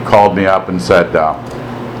called me up and said,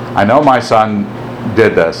 I know my son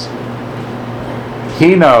did this.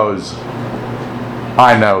 He knows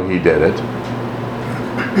I know he did it.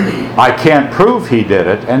 I can't prove he did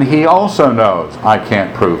it, and he also knows I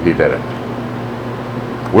can't prove he did it.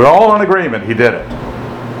 We're all in agreement he did it.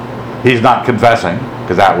 He's not confessing,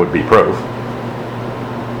 because that would be proof.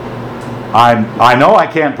 I know I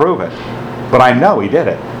can't prove it, but I know he did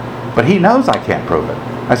it. But he knows I can't prove it.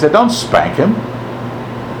 I said, don't spank him.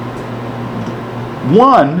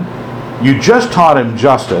 One, you just taught him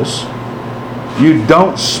justice. You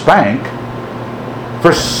don't spank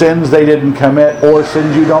for sins they didn't commit or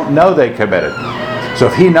sins you don't know they committed. So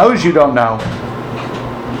if he knows you don't know,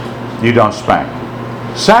 you don't spank.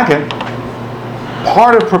 Second,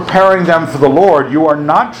 part of preparing them for the Lord, you are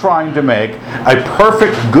not trying to make a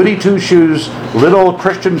perfect goody two-shoes little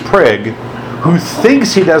Christian prig who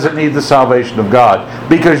thinks he doesn't need the salvation of God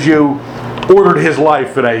because you ordered his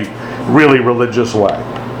life in a really religious way.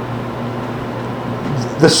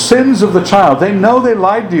 The sins of the child, they know they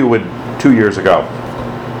lied to you 2 years ago.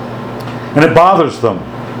 And it bothers them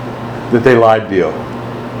that they lied to you.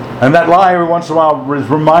 And that lie every once in a while is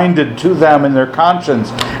reminded to them in their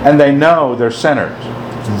conscience, and they know they're sinners.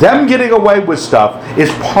 Them getting away with stuff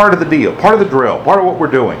is part of the deal, part of the drill, part of what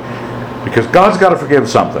we're doing. Because God's got to forgive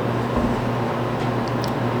something.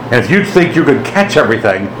 And if you think you could catch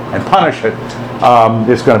everything and punish it,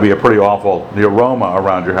 it's going to be a pretty awful, the aroma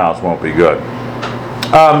around your house won't be good.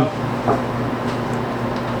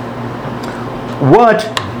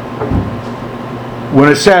 When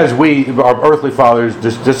it says our earthly fathers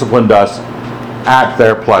disciplined us at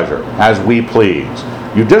their pleasure, as we please.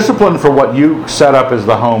 You discipline for what you set up as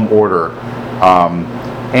the home order.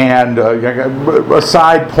 And a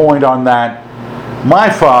side point on that, my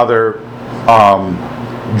father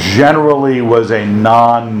generally was there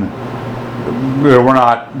were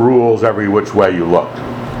not rules every which way you looked.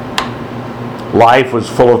 life was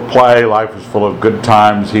full of play, life was full of good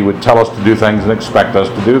times. He would tell us to do things and expect us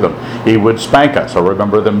to do them. He would spank us. I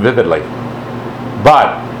remember them vividly.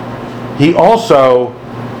 But he also,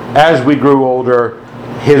 as we grew older,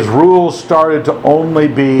 his rules started to only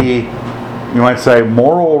be, you might say,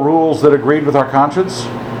 moral rules that agreed with our conscience.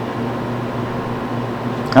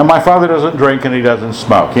 And my father doesn't drink and he doesn't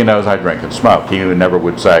smoke. He knows I drink and smoke. He never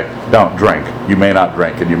would say, don't drink. You may not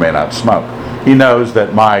drink and you may not smoke. He knows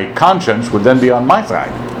that my conscience would then be on my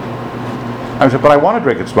side. I said, but I want to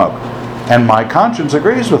drink and smoke. And my conscience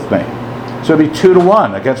agrees with me. So it'd be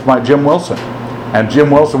 2-1 against my Jim Wilson. And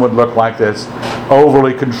Jim Wilson would look like this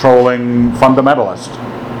overly controlling fundamentalist.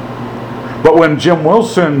 But when Jim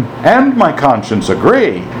Wilson and my conscience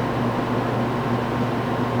agree,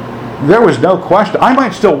 there was no question. I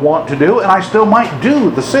might still want to do, and I still might do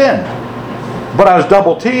the sin. But I was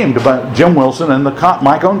double teamed by Jim Wilson and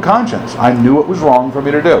my own conscience. I knew it was wrong for me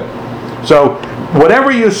to do. So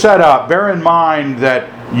whatever you set up, bear in mind that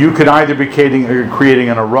you could either be creating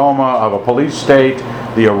an aroma of a police state,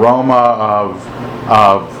 the aroma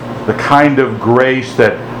of the kind of grace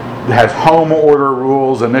that has home order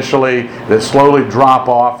rules initially that slowly drop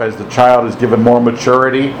off as the child is given more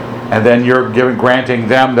maturity, and then you're granting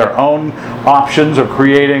them their own options of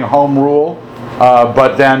creating home rule,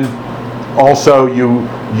 but then also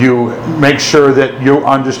you make sure that your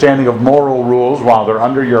understanding of moral rules while they're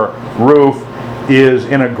under your roof is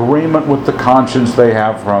in agreement with the conscience they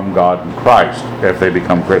have from God and Christ if they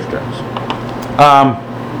become Christians.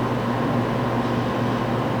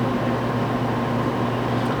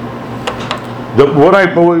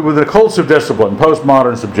 With the cults of discipline,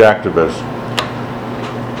 postmodern subjectivists,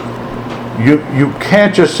 you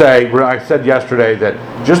can't just say, I said yesterday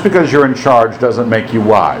that just because you're in charge doesn't make you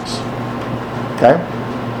wise. Okay?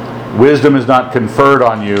 Wisdom is not conferred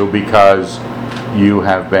on you because you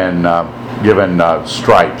have been given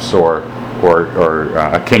stripes or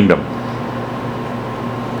a kingdom.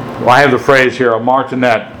 Well, I have the phrase here, a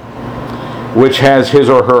martinet which has his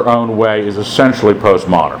or her own way is essentially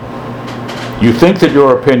postmodern. You think that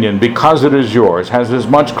your opinion, because it is yours, has as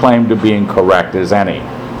much claim to being correct as any.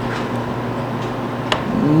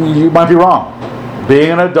 You might be wrong.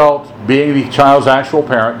 Being an adult, being the child's actual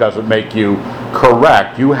parent doesn't make you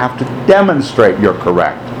correct. You have to demonstrate you're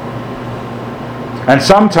correct. And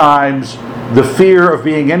sometimes the fear of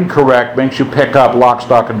being incorrect makes you pick up lock,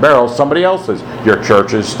 stock, and barrel somebody else's. Your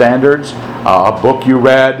church's standards, a book you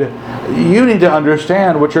read. You need to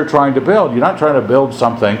understand what you're trying to build. You're not trying to build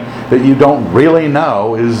something that you don't really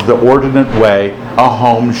know is the ordinate way a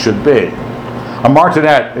home should be. A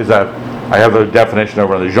martinet is I have the definition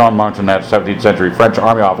over on the Jean Martinet, 17th century French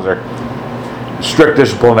army officer, strict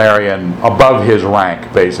disciplinarian above his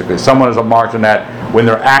rank, basically. Someone is a martinet when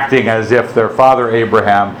they're acting as if they're Father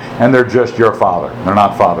Abraham and they're just your father. They're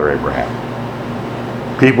not Father Abraham.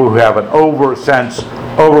 People who have an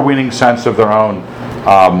overweening sense of their own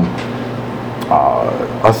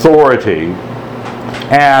authority.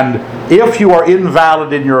 And if you are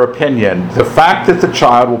invalid in your opinion, the fact that the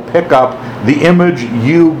child will pick up the image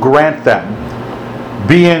you grant them,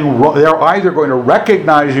 they're either going to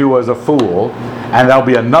recognize you as a fool, and that'll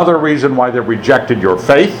be another reason why they've rejected your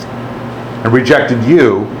faith and rejected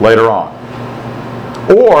you later on.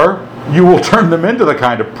 Or you will turn them into the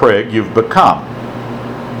kind of prig you've become.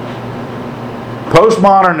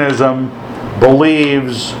 Postmodernism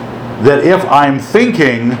believes that if I'm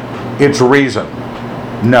thinking, it's reason.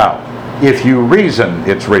 No. If you reason,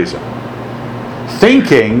 it's reason.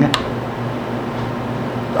 Thinking,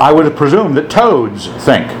 I would presume that toads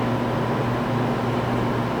think.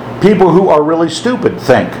 People who are really stupid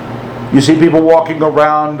think. You see people walking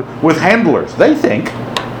around with handlers. They think.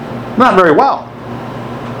 Not very well.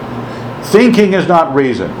 Thinking is not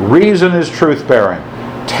reason. Reason is truth-bearing.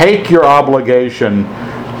 Take your obligation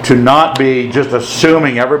to not be just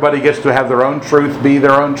assuming everybody gets to have their own truth, be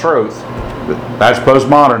their own truth. That's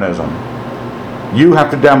postmodernism. You have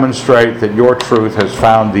to demonstrate that your truth has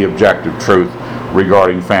found the objective truth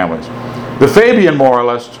regarding families. The Fabian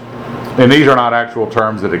moralist, and these are not actual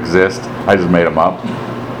terms that exist, I just made them up.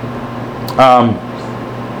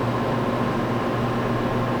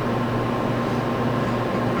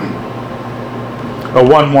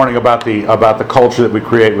 One morning about the culture that we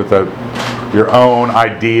create with your own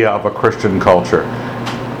idea of a Christian culture.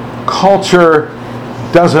 Culture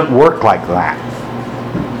doesn't work like that.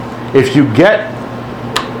 If you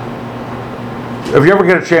ever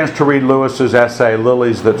get a chance to read Lewis's essay,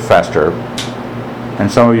 Lilies That Fester,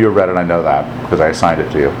 and some of you have read it, I know that, because I assigned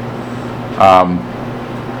it to you.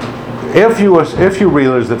 If you read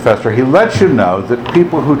Lilies That Fester, he lets you know that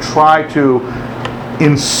people who try to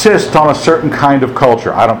insist on a certain kind of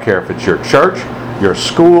culture. I don't care if it's your church, your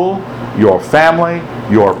school, your family,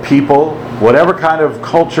 your people, whatever kind of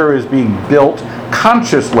culture is being built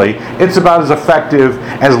consciously, it's about as effective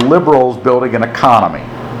as liberals building an economy.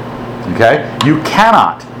 Okay? You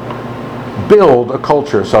cannot build a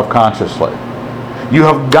culture self-consciously. You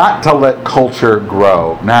have got to let culture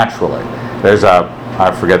grow naturally. There's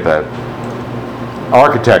I forget that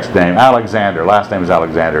architect's name, Alexander, last name is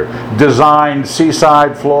Alexander, designed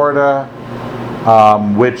Seaside, Florida,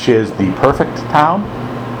 which is the perfect town.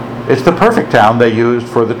 It's the perfect town they used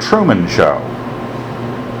for the Truman Show.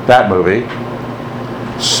 That movie.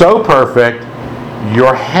 So perfect,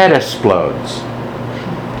 your head explodes.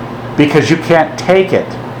 Because you can't take it.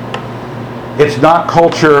 It's not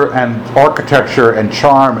culture and architecture and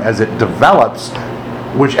charm as it develops,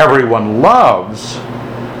 which everyone loves,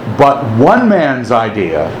 but one man's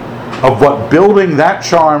idea of what building that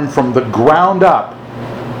charm from the ground up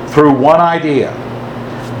through one idea.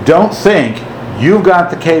 Don't think you've got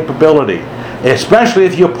the capability, especially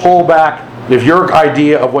if you pull back, if your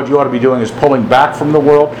idea of what you ought to be doing is pulling back from the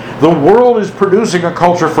world is producing a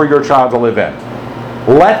culture for your child to live in.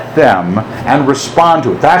 Let them and respond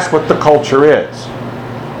to it. That's what the culture is.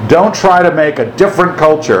 Don't try to make a different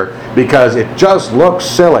culture because it just looks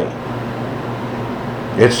silly.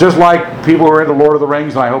 It's just like people who are into Lord of the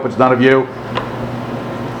Rings, and I hope it's none of you.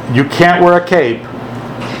 You can't wear a cape.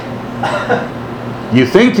 You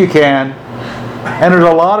think you can, and there's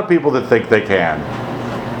a lot of people that think they can.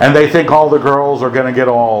 And they think all the girls are going to get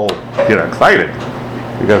all excited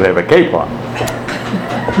because they have a cape on.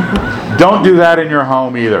 Don't do that in your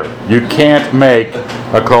home either. You can't make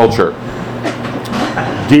a culture.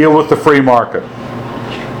 Deal with the free market.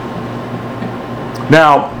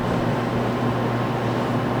 Now,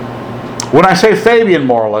 when I say Fabian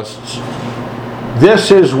moralists,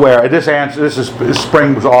 this is where this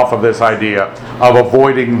springs off of this idea of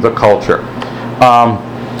avoiding the culture.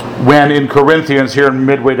 When in Corinthians, here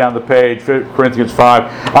midway down the page, Corinthians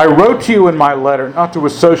 5, I wrote to you in my letter not to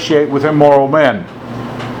associate with immoral men.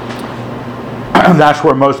 That's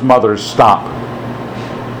where most mothers stop.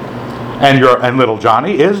 And little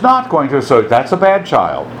Johnny is not going to associate. That's a bad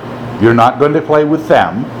child. You're not going to play with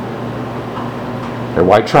them. They're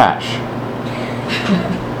white trash.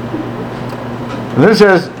 And this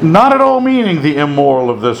says, not at all meaning the immoral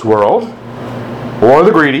of this world, or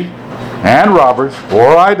the greedy, and robbers,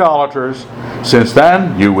 or idolaters, since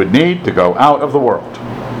then you would need to go out of the world.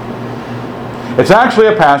 It's actually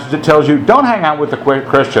a passage that tells you don't hang out with the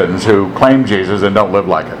Christians who claim Jesus and don't live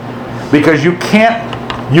like it. Because you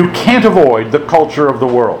can't avoid the culture of the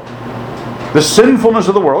world. The sinfulness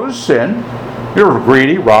of the world is sin. You're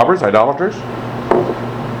greedy, robbers, idolaters.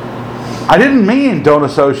 I didn't mean don't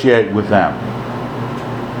associate with them.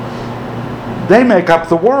 They make up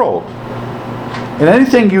the world. And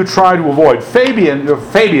anything you try to avoid.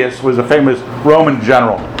 Fabius was a famous Roman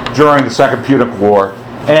general during the Second Punic War,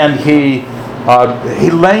 and he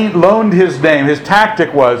loaned his name. His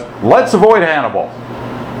tactic was, let's avoid Hannibal.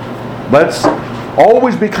 Let's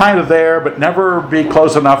always be kind of there, but never be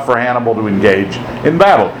close enough for Hannibal to engage in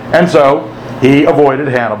battle. And so he avoided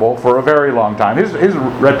Hannibal for a very long time. His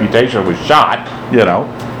reputation was shot,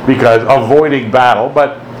 because avoiding battle,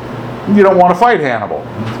 but you don't want to fight Hannibal,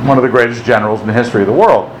 one of the greatest generals in the history of the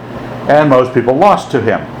world. And most people lost to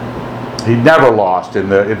him. He never lost in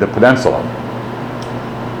the peninsula.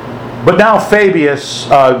 But now Fabius,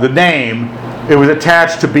 the name, it was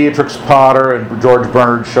attached to Beatrix Potter and George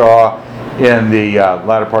Bernard Shaw in the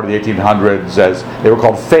latter part of the 1800s as they were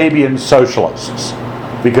called Fabian socialists,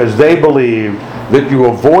 because they believed that you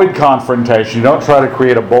avoid confrontation, you don't try to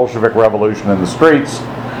create a Bolshevik revolution in the streets,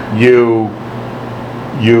 you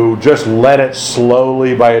just let it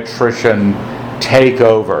slowly by attrition take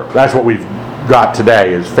over. That's what we've got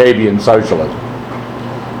today is Fabian socialism.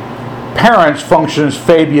 Parents function as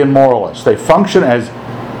Fabian moralists. They function as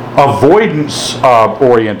avoidance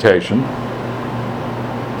orientation,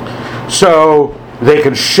 so they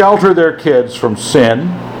can shelter their kids from sin,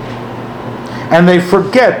 and they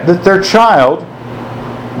forget that their child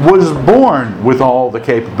was born with all the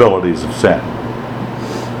capabilities of sin.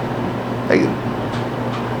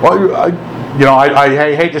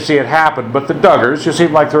 I hate to see it happen, but the Duggars just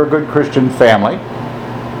seem like they're a good Christian family.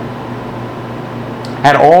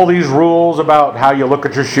 And all these rules about how you look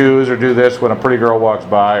at your shoes or do this when a pretty girl walks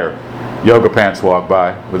by or yoga pants walk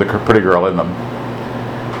by with a pretty girl in them.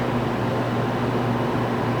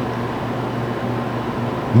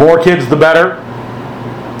 More kids the better.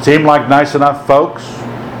 Seem like nice enough folks.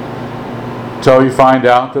 Until you find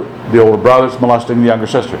out that the older brother's molesting the younger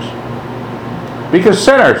sisters. Because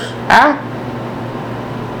sinners,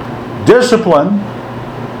 discipline,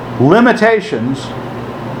 limitations,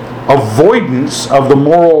 avoidance of the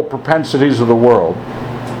moral propensities of the world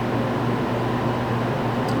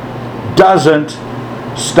doesn't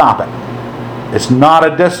stop it. It's not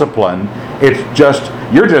a discipline. It's just,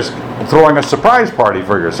 you're just throwing a surprise party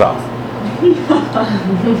for yourself.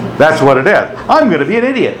 That's what it is. I'm going to be an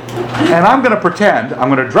idiot. And I'm going to pretend, I'm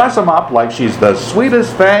going to dress them up like she's the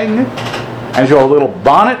sweetest thing, and she'll have a little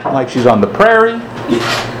bonnet like she's on the prairie.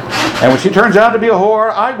 And when she turns out to be a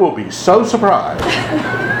whore, I will be so surprised.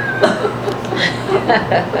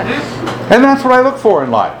 And that's what I look for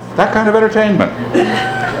in life. That kind of entertainment.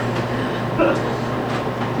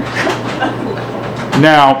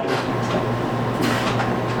 Now,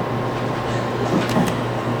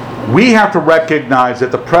 we have to recognize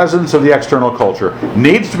that the presence of the external culture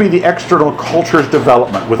needs to be the external culture's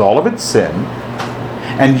development with all of its sin.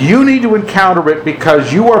 And you need to encounter it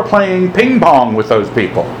because you are playing ping pong with those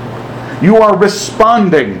people. You are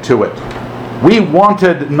responding to it. We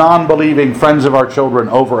wanted non-believing friends of our children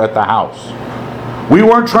over at the house. We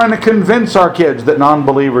weren't trying to convince our kids that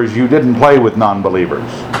non-believers, you didn't play with non-believers.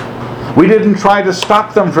 We didn't try to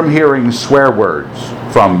stop them from hearing swear words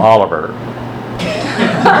from Oliver,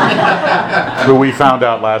 who we found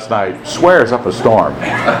out last night swears up a storm.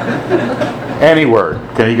 Any word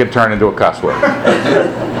he can turn into a cuss word.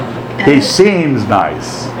 He seems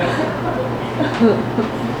nice.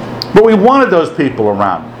 But we wanted those people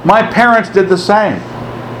around. My parents did the same.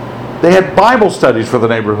 They had Bible studies for the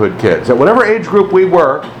neighborhood kids. At whatever age group we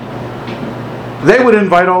were, they would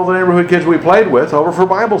invite all the neighborhood kids we played with over for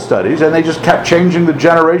Bible studies, and they just kept changing the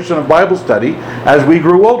generation of Bible study as we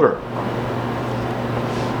grew older.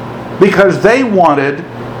 Because they wanted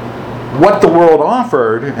what the world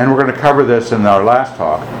offered, and we're going to cover this in our last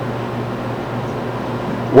talk,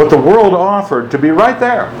 what the world offered to be right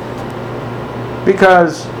there.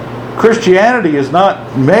 Because Christianity is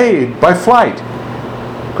not made by flight.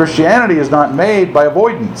 Christianity is not made by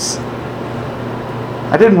avoidance.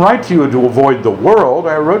 I didn't write to you to avoid the world.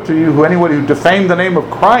 I wrote to you anybody who defamed the name of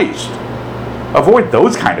Christ. Avoid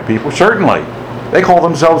those kind of people, certainly. They call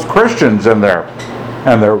themselves Christians and they're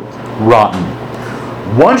rotten.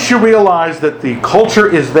 Once you realize that the culture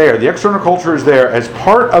is there, the external culture is there as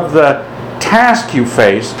part of the task you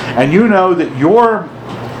face, and you know that your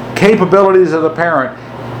capabilities as a parent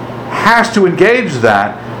has to engage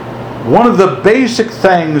that, one of the basic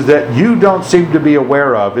things that you don't seem to be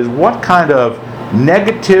aware of is what kind of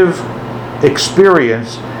negative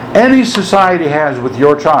experience any society has with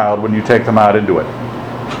your child when you take them out into it.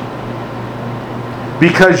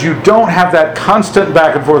 Because you don't have that constant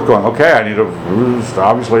back and forth going, okay, I need to,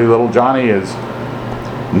 obviously little Johnny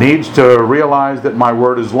needs to realize that my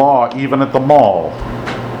word is law even at the mall.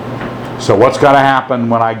 So what's got to happen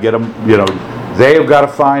when I get them, they've got to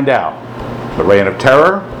find out the reign of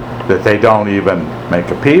terror, that they don't even make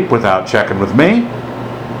a peep without checking with me.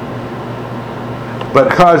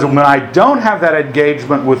 Because when I don't have that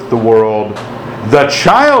engagement with the world, the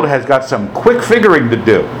child has got some quick figuring to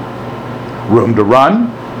do. Room to run.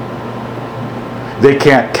 They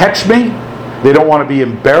can't catch me. They don't want to be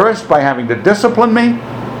embarrassed by having to discipline me.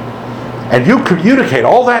 And you communicate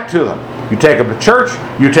all that to them. You take them to church,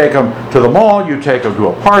 you take them to the mall, you take them to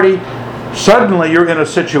a party. Suddenly you're in a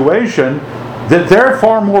situation that they're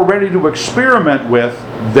far more ready to experiment with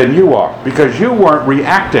than you are, because you weren't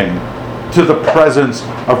reacting to the presence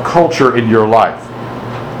of culture in your life.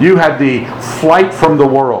 You had the flight from the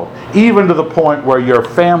world, even to the point where your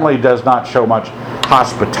family does not show much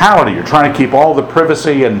hospitality. You're trying to keep all the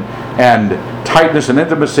privacy and tightness and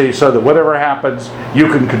intimacy so that whatever happens you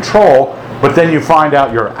can control, but then you find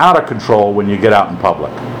out you're out of control when you get out in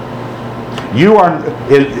public.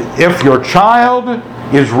 If your child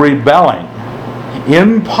is rebelling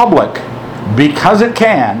in public because it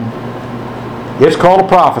can, it's called a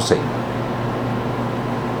prophecy.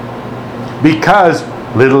 Because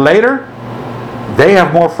a little later, they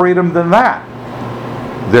have more freedom than that.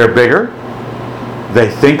 They're bigger. They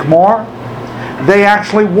think more. They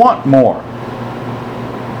actually want more.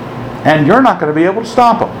 And you're not going to be able to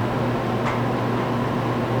stop them.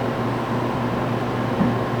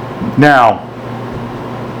 Now,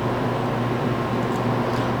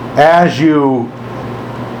 as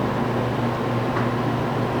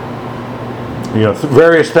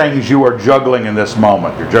various things you are juggling in this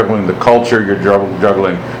moment. You're juggling the culture, you're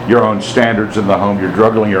juggling your own standards in the home, you're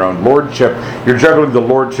juggling your own lordship, you're juggling the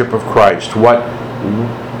lordship of Christ. What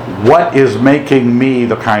is making me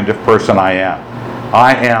the kind of person I am?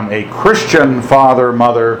 I am a Christian father,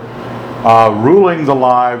 mother, ruling the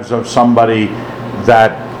lives of somebody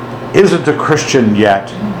that isn't a Christian yet.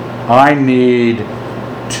 I need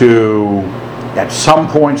to, at some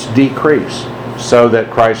points, decrease so that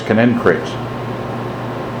Christ can increase.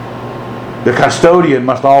 The custodian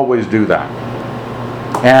must always do that.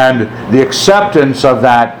 And the acceptance of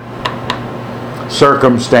that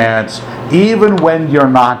circumstance, even when you're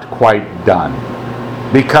not quite done.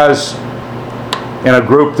 Because in a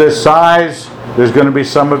group this size, there's going to be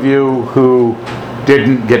some of you who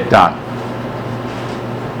didn't get done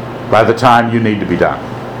by the time you need to be done.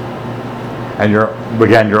 And you're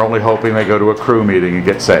only hoping they go to a crew meeting and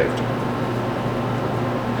get saved.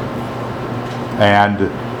 And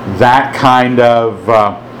that kind of,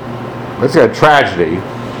 let's say, a tragedy,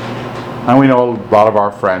 and we know a lot of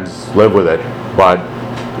our friends live with it, but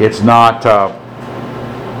it's not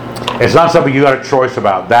something you got a choice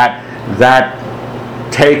about. That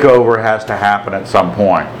takeover has to happen at some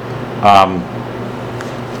point.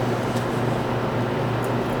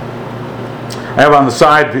 I have on the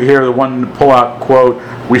side here the one pull-out quote: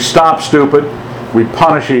 "We stop stupid, we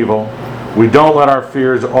punish evil, we don't let our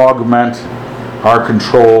fears augment our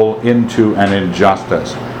control into an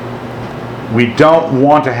injustice." We don't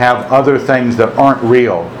want to have other things that aren't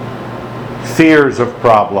real. Fears of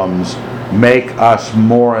problems make us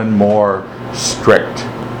more and more strict.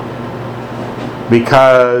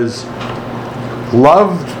 Because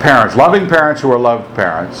loving parents who are loved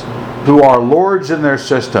parents, who are lords in their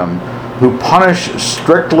system, who punish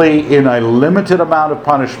strictly in a limited amount of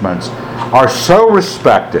punishments, are so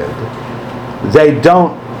respected, they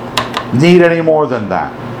don't need any more than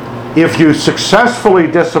that. If you successfully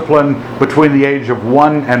discipline between the age of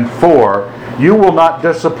 1 and 4, you will not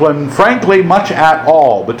discipline, frankly, much at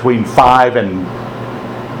all between 5 and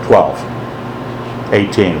 12,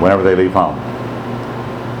 18, whenever they leave home.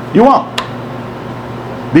 You won't.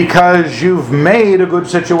 Because you've made a good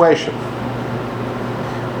situation.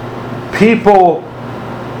 People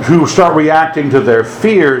who start reacting to their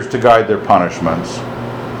fears to guide their punishments,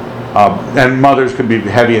 and mothers can be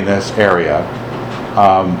heavy in this area,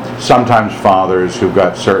 sometimes fathers who've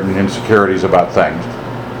got certain insecurities about things.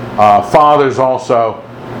 Fathers also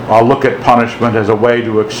look at punishment as a way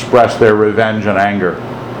to express their revenge and anger.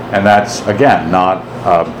 And that's, again, not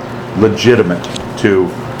legitimate to...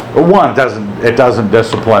 One, it doesn't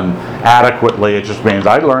discipline adequately. It just means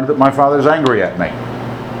I learned that my father's angry at me.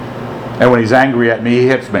 And when he's angry at me, he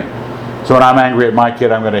hits me. So when I'm angry at my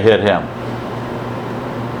kid, I'm going to hit him.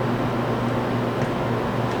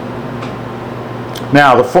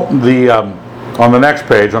 Now, on the next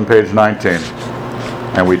page, on page 19,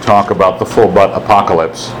 and we talk about the full butt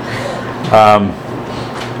apocalypse,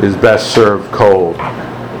 is best served cold.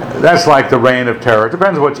 That's like the reign of terror. It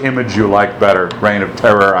depends which image you like better. Reign of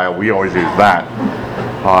terror, we always use that.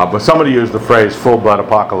 But somebody used the phrase full butt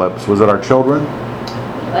apocalypse. Was it our children?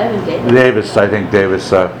 Davis, I think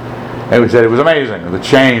Davis. And we said it was amazing, the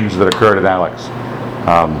change that occurred at Alex.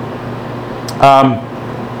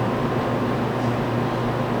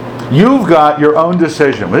 You've got your own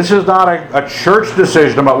decision. This is not a church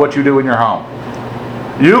decision about what you do in your home.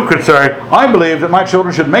 You could say, I believe that my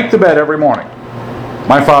children should make the bed every morning.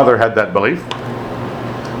 My father had that belief.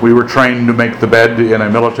 We were trained to make the bed in a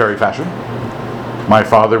military fashion. My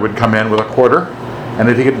father would come in with a quarter, and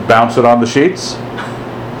if he could bounce it on the sheets,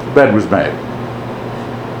 the bed was made.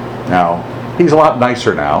 Now, he's a lot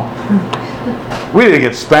nicer now. We didn't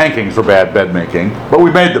get spankings for bad bed making, but we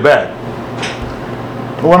made the bed.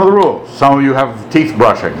 One of the rules. Some of you have teeth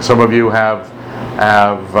brushing. Some of you have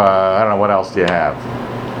I don't know, what else do you have?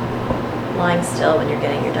 Lying still when you're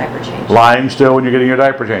getting your diaper changed. Lying still when you're getting your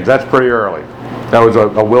diaper changed. That's pretty early. That was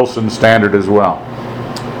a Wilson standard as well.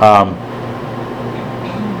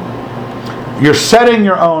 You're setting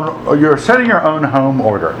your own home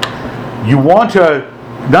order. You want to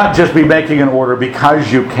not just be making an order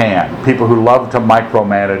because you can. People who love to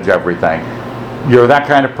micromanage everything. You're that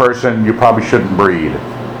kind of person, you probably shouldn't breed.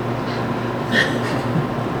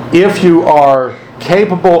 If you are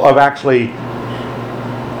capable of actually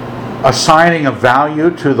assigning a value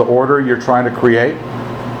to the order you're trying to create,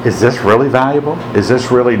 is this really valuable? Is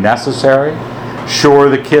this really necessary? Sure,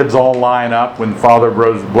 the kids all line up when father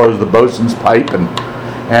blows the bosun's pipe,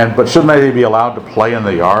 but shouldn't they be allowed to play in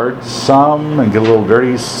the yard some and get a little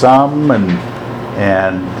dirty some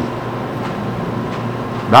and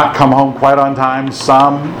not come home quite on time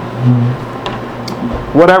some?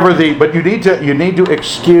 But you need to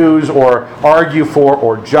excuse or argue for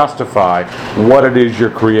or justify what it is you're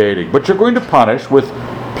creating. But you're going to punish with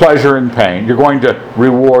pleasure and pain. You're going to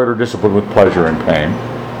reward or discipline with pleasure and pain.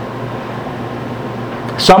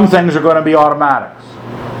 Some things are going to be automatics.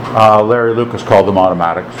 Larry Lucas called them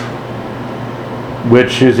automatics,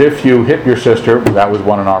 which is if you hit your sister, that was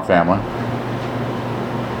one in our family,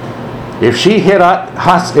 If she hit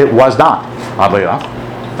us, it was not, oddly enough,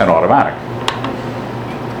 an automatic.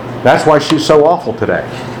 That's why she's so awful today.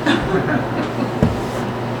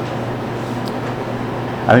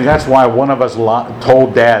 I think that's why one of us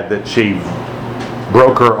told Dad that she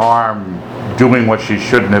broke her arm doing what she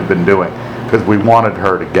shouldn't have been doing, because we wanted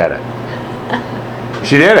her to get it.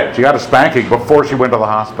 She did it. She got a spanking before she went to the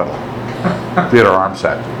hospital. She had her arm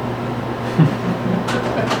set.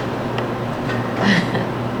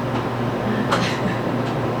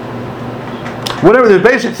 Whatever the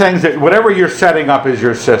basic things that whatever you're setting up is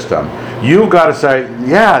your system, you've got to say,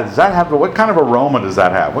 yeah, does that have, what kind of aroma does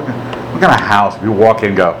that have? What kind of house? You walk in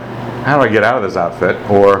and go, how do I get out of this outfit?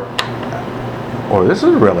 Or this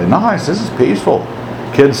is really nice. This is peaceful.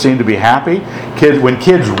 Kids seem to be happy. When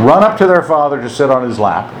kids run up to their father to sit on his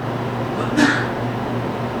lap,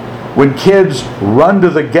 when kids run to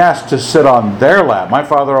the guest to sit on their lap, my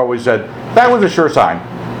father always said that was a sure sign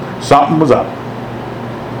something was up.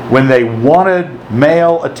 When they wanted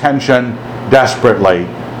male attention desperately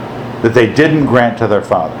that they didn't grant to their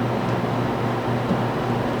father.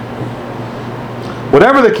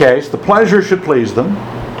 Whatever the case, the pleasure should please them,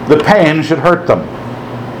 the pain should hurt them.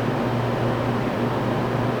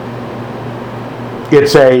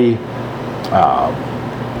 It's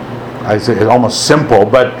I say it's almost simple,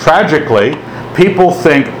 but tragically, people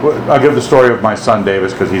think. I'll give the story of my son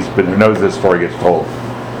Davis because he knows this story gets told.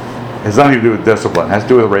 It has nothing to do with discipline. It has to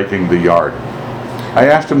do with raking the yard. I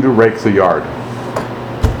asked him to rake the yard.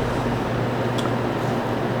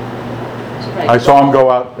 I saw him go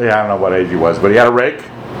out. Yeah, I don't know what age he was, but he had a rake.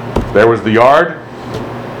 There was the yard.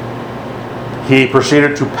 He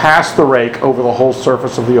proceeded to pass the rake over the whole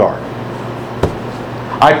surface of the yard.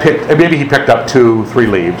 Maybe he picked up 2-3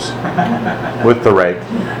 leaves with the rake.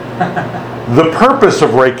 The purpose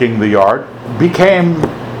of raking the yard became,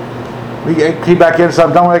 he came back in and said,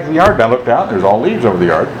 I'm done raking the yard. And I looked out, there's all leaves over the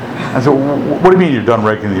yard. I said, what do you mean you're done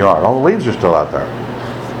raking the yard? All the leaves are still out there.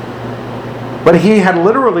 But he had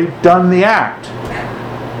literally done the act.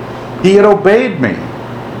 He had obeyed me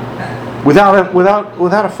without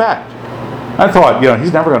effect. I thought,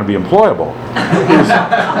 he's never going to be employable.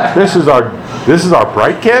 This is our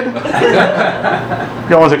bright kid.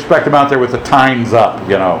 You almost expect him out there with the tines up,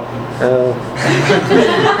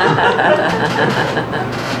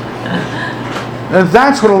 And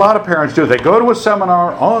that's what a lot of parents do. They go to a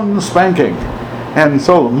seminar on spanking, and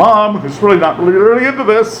so mom, who's really not really into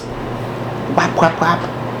this, whap whap whap.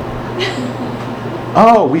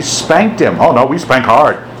 Oh, we spanked him. Oh no, we spank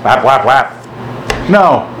hard. Whap whap whap.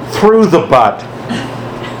 No. Through the butt.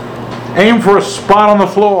 Aim for a spot on the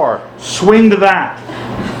floor. Swing to that.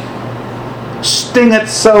 Sting it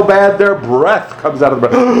so bad their breath comes out of the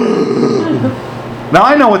breath. Now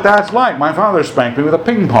I know what that's like. My father spanked me with a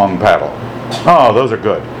ping pong paddle. Oh, those are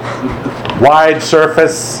good. Wide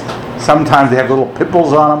surface. Sometimes they have little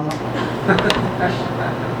pimples on them.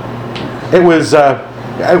 It was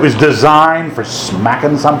designed for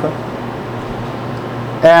smacking something.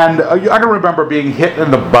 And I can remember being hit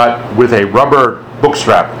in the butt with a rubber book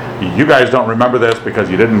strap. You guys don't remember this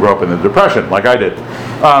because you didn't grow up in the Depression like I did.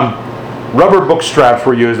 Rubber book straps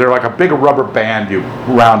were used. They're like a big rubber band you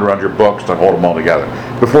round around your books to hold them all together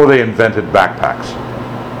before they invented backpacks.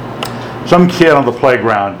 Some kid on the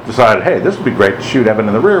playground decided, hey, this would be great to shoot Evan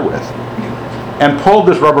in the rear with. And pulled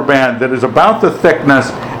this rubber band that is about the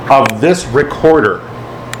thickness of this recorder.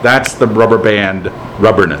 That's the rubber band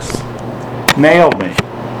rubberness. Nailed me.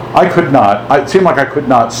 I could not. It seemed like I could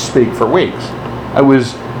not speak for weeks.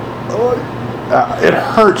 It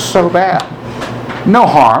hurt so bad. No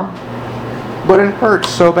harm, but it hurt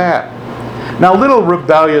so bad. Now, little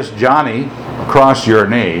rebellious Johnny across your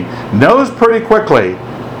knee knows pretty quickly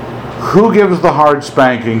who gives the hard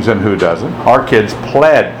spankings and who doesn't. Our kids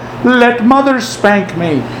pled, let mother spank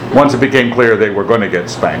me, once it became clear they were going to get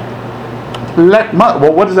spanked.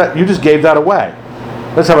 Well, what is that? You just gave that away.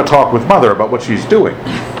 Let's have a talk with mother about what she's doing.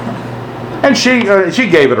 And she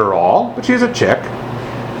gave it her all, but she's a chick.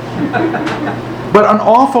 But an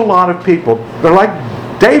awful lot of people, they're like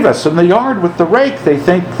Davis in the yard with the rake. They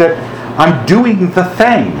think that I'm doing the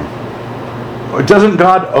thing. Doesn't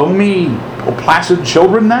God owe me placid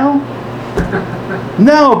children now?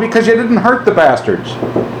 No, because you didn't hurt the bastards.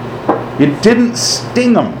 You didn't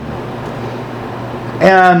sting them.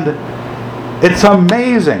 And it's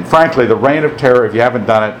amazing. Frankly, the reign of terror, if you haven't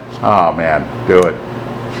done it, oh man, do it.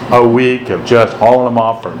 A week of just hauling them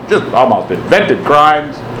off for just almost invented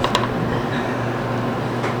crimes.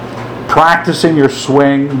 Practicing your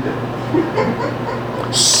swing.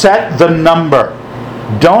 Set the number.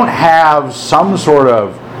 Don't have some sort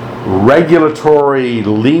of regulatory,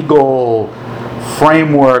 legal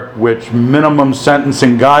framework, which minimum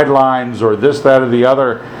sentencing guidelines or this, that, or the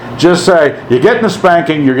other. Just say, you're getting a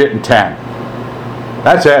spanking, you're getting 10.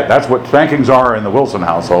 That's it. That's what spankings are in the Wilson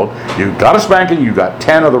household. You got a spanking, you got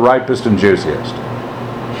 10 of the ripest and juiciest.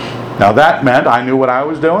 Now that meant I knew what I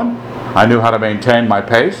was doing. I knew how to maintain my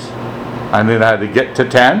pace. I knew how to get to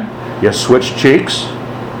 10. You switch cheeks.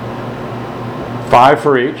 5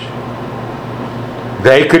 for each.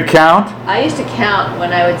 They could count. I used to count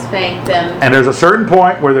when I would spank them. And there's a certain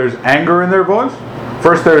point where there's anger in their voice.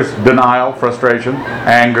 First there's denial, frustration,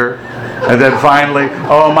 anger, and then finally,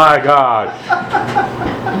 oh my God,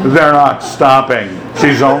 they're not stopping.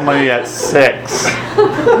 She's only at 6.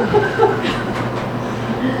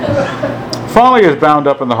 Folly is bound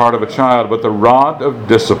up in the heart of a child, but the rod of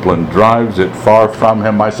discipline drives it far from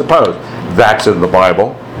him, I suppose. That's in the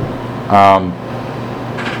Bible.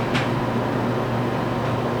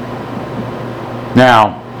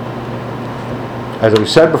 Now, as we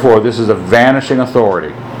said before, this is a vanishing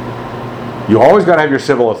authority. You always got to have your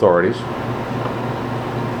civil authorities.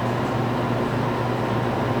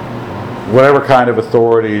 Whatever kind of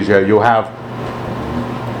authorities, you'll have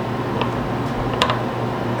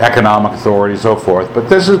economic authority, so forth. But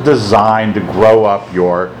this is designed to grow up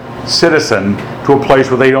your citizen to a place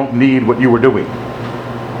where they don't need what you were doing.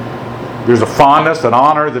 There's a fondness and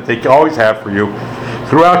honor that they always have for you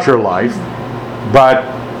throughout your life, but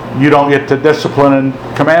you don't get to discipline and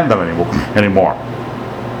command them anymore.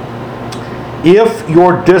 If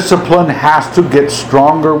your discipline has to get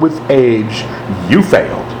stronger with age, you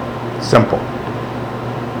failed. Simple.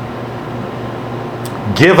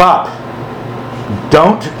 Give up.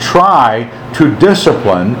 Don't try to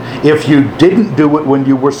discipline if you didn't do it when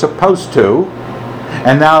you were supposed to,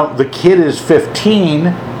 and now the kid is 15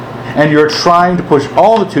 and you're trying to push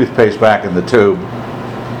all the toothpaste back in the tube.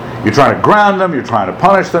 You're trying to ground them, you're trying to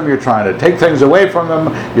punish them, you're trying to take things away from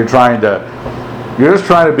them, you're just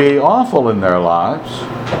trying to be awful in their lives,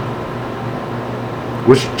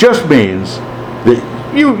 which just means that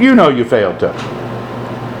you know you failed to.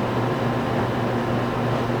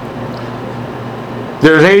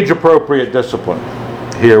 There's age-appropriate discipline.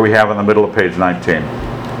 Here we have in the middle of page 19.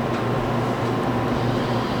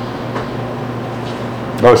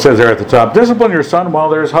 Oh, it says there at the top, discipline your son while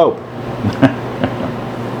there's hope.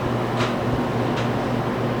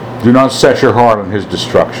 Do not set your heart on his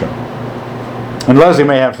destruction. And Leslie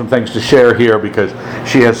may have some things to share here because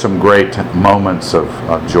she has some great moments of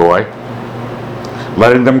joy.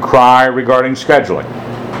 Letting them cry regarding scheduling.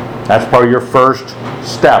 That's probably your first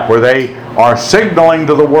step, where they are signaling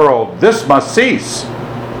to the world, this must cease.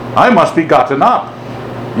 I must be gotten up.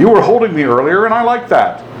 You were holding me earlier and I like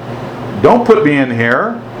that. Don't put me in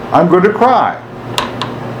here. I'm going to cry.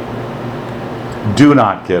 Do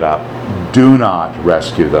not get up. Do not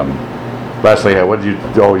rescue them. Leslie, what did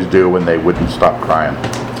you always do when they wouldn't stop crying?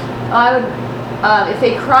 I would, if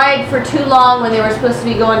they cried for too long when they were supposed to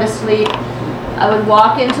be going to sleep, I would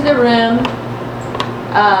walk into the room.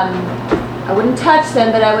 I wouldn't touch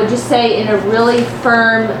them, but I would just say in a really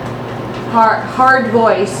firm, hard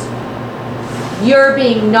voice, "You're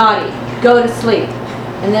being naughty. Go to sleep."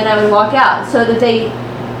 And then I would walk out so that they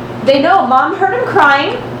know Mom heard him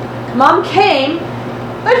crying. Mom came,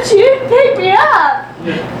 but she didn't pick me up.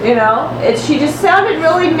 You know, she just sounded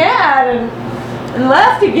really mad and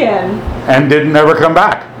left again. And didn't ever come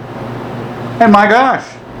back. And my gosh,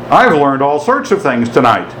 I've learned all sorts of things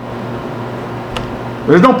tonight.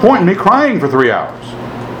 There's no point in me crying for 3 hours.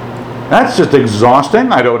 That's just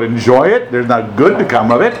exhausting. I don't enjoy it. There's not good to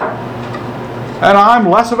come of it. And I'm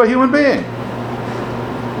less of a human being.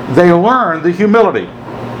 They learn the humility.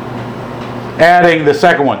 Adding the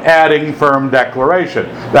second one, adding firm declaration.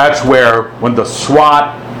 That's where when the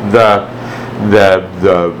SWAT, the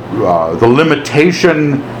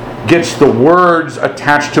limitation gets the words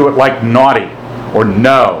attached to it like naughty or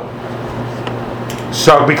no.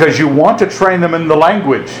 So because you want to train them in the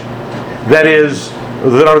language that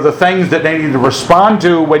are the things that they need to respond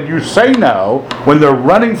to when you say no, when they're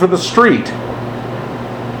running for the street.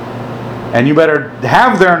 And you better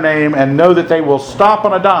have their name and know that they will stop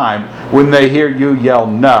on a dime when they hear you yell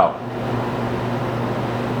no.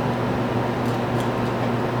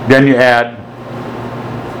 Then you add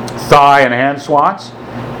thigh and hand swats,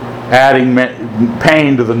 adding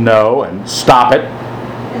pain to the no and stop it.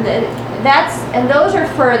 And those are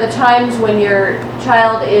for the times when your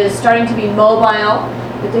child is starting to be mobile,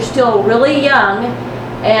 but they're still really young,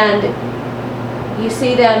 and you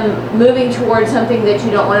see them moving towards something that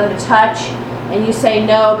you don't want them to touch, and you say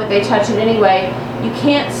no, but they touch it anyway. You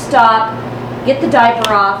can't stop, get the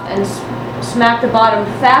diaper off, and smack the bottom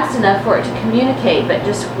fast enough for it to communicate, but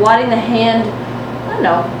just wadding the hand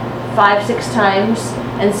don't know, 5, 6 times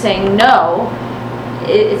and saying no,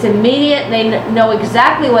 it's immediate. They know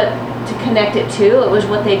exactly what to connect it to. It was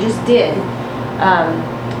what they just did.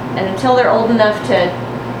 And until they're old enough to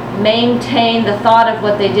maintain the thought of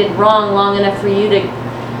what they did wrong long enough for you to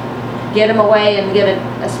get them away and get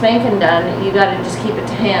a spanking done, you got to just keep it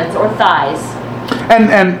to hands or thighs.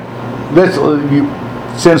 And this,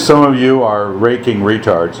 since some of you are raking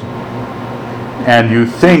retards, and you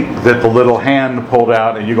think that the little hand pulled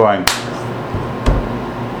out and you're going,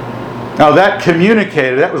 now that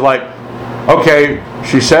communicated, that was like, okay,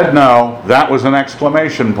 she said no, that was an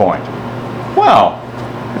exclamation point. Well,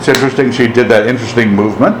 it's interesting she did that interesting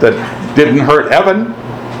movement that didn't hurt Evan.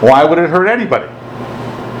 Why would it hurt anybody?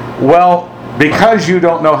 Well, because you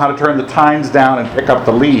don't know how to turn the tines down and pick up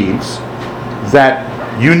the leaves, that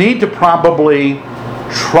you need to probably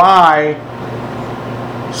try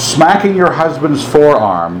smacking your husband's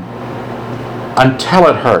forearm until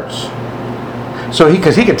it hurts. So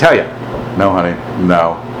because he can tell you, no honey,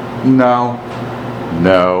 no, no,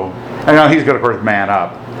 no. And now he's going to first man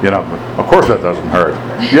up. You know, of course that doesn't hurt.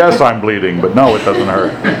 Yes, I'm bleeding, but no, it doesn't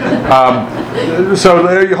hurt. So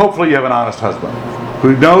hopefully you have an honest husband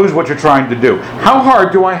who knows what you're trying to do. How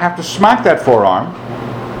hard do I have to smack that forearm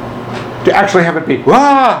to actually have it be,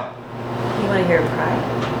 ah! You want to hear him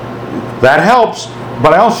cry? That helps,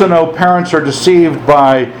 but I also know parents are deceived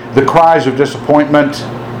by the cries of disappointment,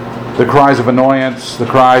 the cries of annoyance, the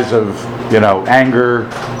cries of, anger,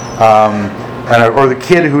 or the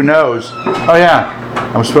kid who knows, oh yeah,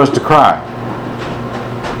 I'm supposed to cry.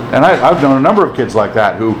 And I've known a number of kids like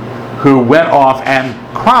that who went off and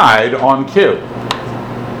cried on cue.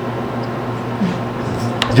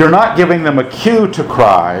 You're not giving them a cue to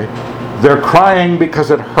cry. They're crying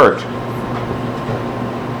because it hurt.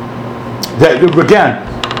 Again,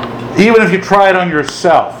 even if you try it on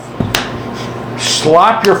yourself,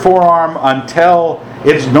 slap your forearm until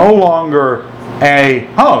it's no longer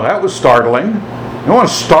oh, that was startling. You don't want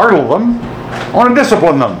to startle them. I want to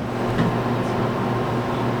discipline them.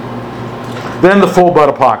 Then the full butt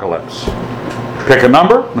apocalypse. Pick a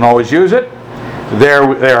number and always use it. They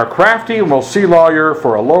are crafty and will see lawyer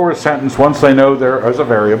for a lower sentence once they know there is a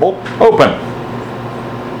variable open.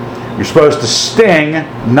 You're supposed to sting,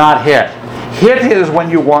 not hit. Hit is when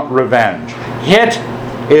you want revenge. Hit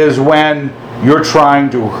is when you're trying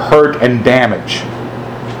to hurt and damage.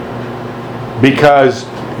 Because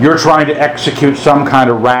you're trying to execute some kind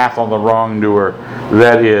of wrath on the wrongdoer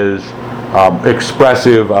that is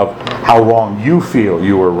expressive of how wrong you feel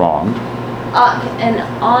you were wronged. And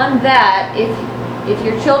on that, if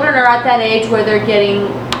your children are at that age where they're getting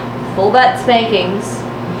full butt spankings,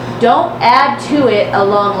 don't add to it a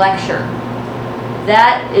long lecture.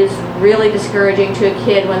 That is really discouraging to a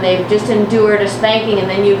kid when they've just endured a spanking and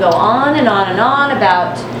then you go on and on and on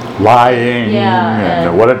about lying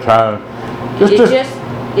and what a time. Just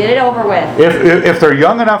get it over with. If they're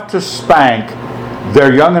young enough to spank,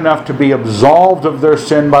 they're young enough to be absolved of their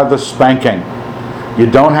sin by the spanking. You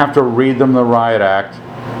don't have to read them the riot act,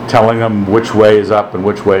 telling them which way is up and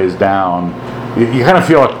which way is down. You kind of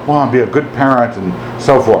feel like, well, I'll be a good parent and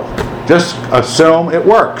so forth. Just assume it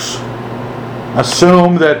works.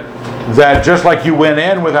 Assume that just like you went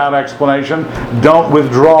in without explanation, don't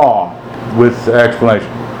withdraw with explanation.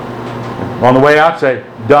 On the way out, say,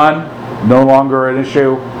 done, no longer an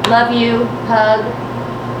issue. Love you, hug.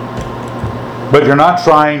 But you're not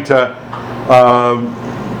trying to,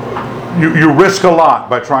 you risk a lot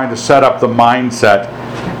by trying to set up the mindset.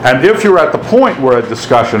 And if you're at the point where a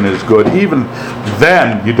discussion is good, even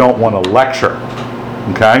then you don't want to lecture.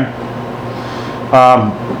 Okay?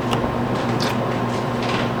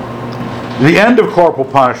 The end of corporal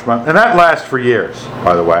punishment, and that lasts for years,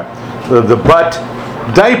 by the way. But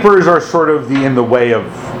diapers are sort of in the way of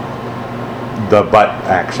the butt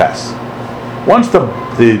access. Once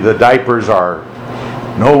the diapers are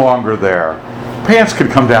no longer there, pants could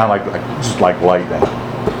come down just like lightning.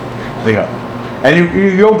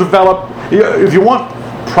 And you'll develop, if you want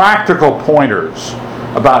practical pointers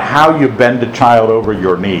about how you bend a child over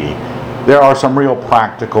your knee, there are some real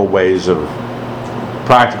practical ways of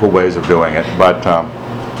doing it. But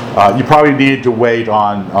you probably need to wait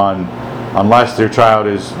on unless your child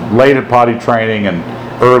is late at potty training and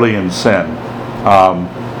early in sin.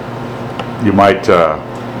 You might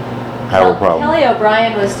have a problem. Kelly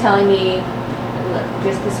O'Brien was telling me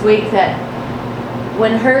just this week that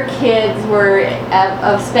when her kids were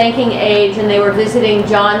of spanking age and they were visiting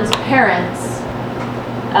John's parents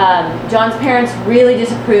really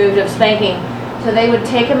disapproved of spanking. So they would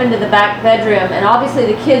take them into the back bedroom, and obviously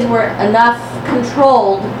the kids were enough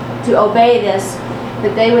controlled to obey this,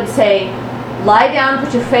 but they would say, lie down,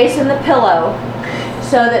 put your face in the pillow,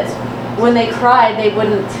 so that when they cried, they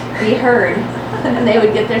wouldn't be heard, and they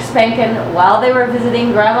would get their spanking while they were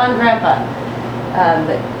visiting Grandma and Grandpa.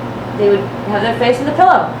 But they would have their face in the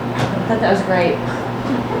pillow. I thought that was great.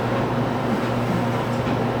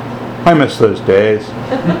 I miss those days.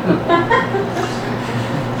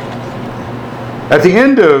 At the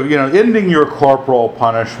end of, ending your corporal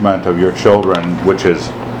punishment of your children, which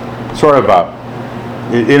is sort of a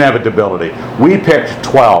inevitability. We picked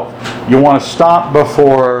 12. You want to stop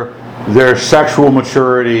before their sexual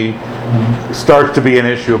maturity starts to be an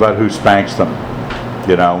issue about who spanks them,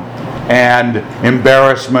 and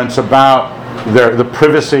embarrassments about the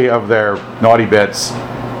privacy of their naughty bits,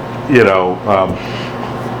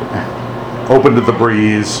 open to the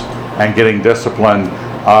breeze and getting disciplined.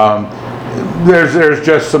 There's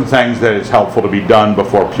just some things that it's helpful to be done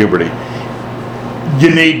before puberty. You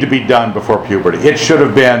need to be done before puberty. It should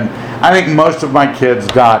have been, I think most of my kids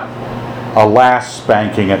got a last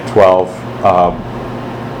spanking at 12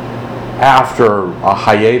 after a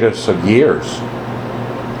hiatus of years.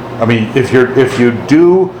 I mean, if you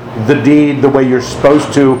do the deed the way you're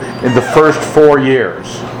supposed to in the first 4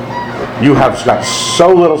 years, you have got so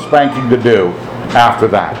little spanking to do after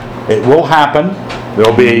that. It will happen.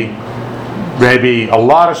 There'll be maybe a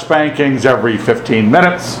lot of spankings every 15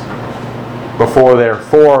 minutes before they're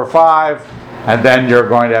 4 or 5, and then you're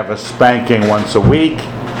going to have a spanking once a week,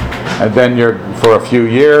 and then you're for a few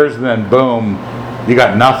years, and then boom, you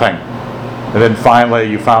got nothing. And then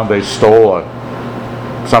finally you found they stole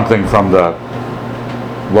something from the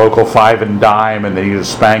local 5 and dime, and they need a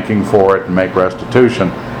spanking for it and make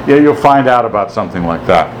restitution. Yeah, you'll find out about something like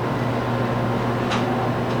that.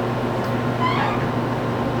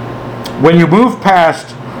 When you move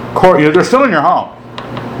past court, they're still in your home.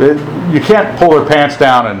 You can't pull their pants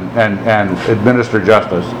down and administer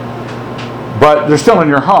justice. But they're still in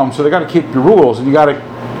your home, so they got to keep your rules. And you got to,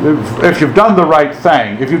 if you've done the right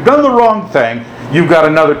thing, if you've done the wrong thing, you've got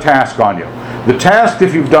another task on you. The task,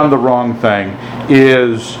 if you've done the wrong thing,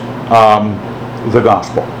 is the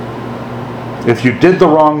gospel. If you did the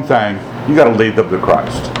wrong thing, you got to lead them to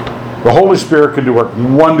Christ. The Holy Spirit can do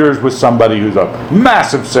wonders with somebody who's a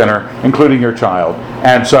massive sinner, including your child.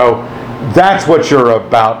 And so that's what you're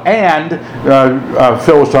about. And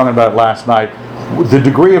Phil was talking about it last night, the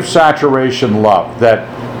degree of saturation love, that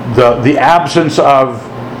the absence of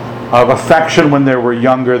affection when they were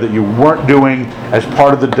younger that you weren't doing as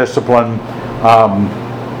part of the discipline,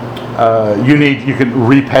 you can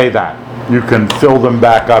repay that. You can fill them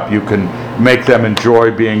back up. You can make them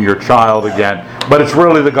enjoy being your child again. But it's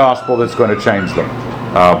really the gospel that's going to change them.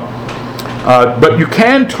 But you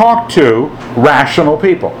can talk to rational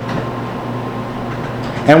people.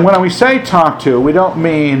 And when we say talk to, we don't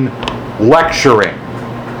mean lecturing.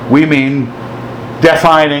 We mean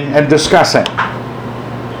defining and discussing.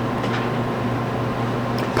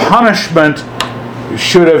 Punishment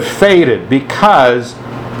should have faded because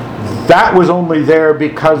that was only there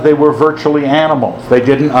because they were virtually animals. They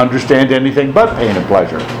didn't understand anything but pain and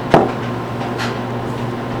pleasure.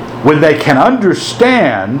 When they can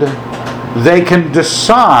understand, they can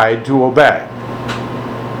decide to obey.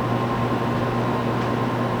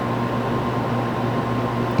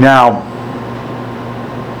 Now,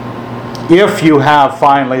 if you have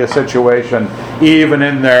finally a situation, even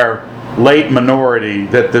in their late minority,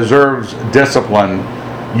 that deserves discipline,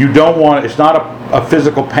 you don't want, it's not a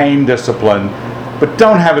physical pain discipline, but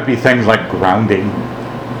don't have it be things like grounding.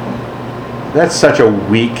 That's such a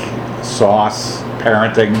weak sauce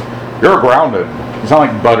parenting. You're grounded. It's not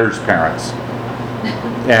like Butter's parents.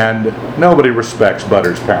 And nobody respects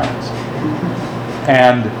Butter's parents.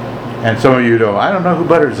 And some of you know, I don't know who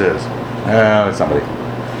Butters is. It's somebody.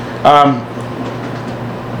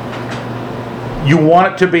 You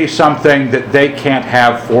want it to be something that they can't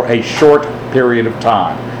have for a short period of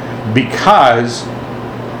time. Because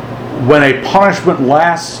when a punishment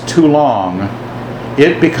lasts too long,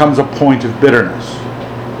 it becomes a point of bitterness.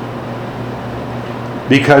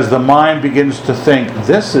 Because the mind begins to think,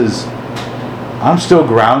 I'm still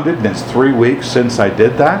grounded and it's 3 weeks since I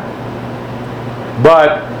did that.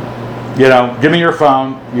 But, give me your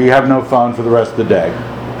phone. You have no phone for the rest of the day.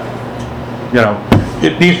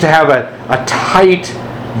 It needs to have a tight,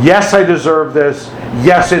 yes, I deserve this.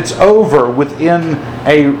 Yes, it's over within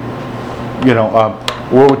a,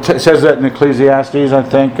 it says that in Ecclesiastes, I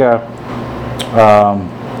think.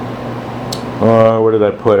 Where did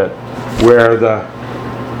I put it? Where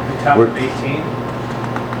Top of 18.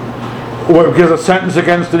 Because a sentence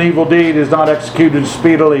against an evil deed is not executed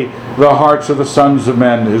speedily, the hearts of the sons of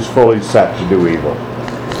men is fully set to do evil.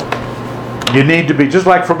 You need to be, just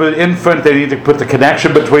like from an infant, they need to put the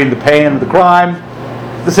connection between the pain and the crime.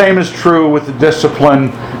 The same is true with the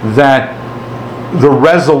discipline, that the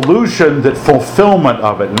resolution, that fulfillment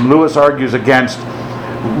of it. And Lewis argues against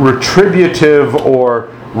retributive or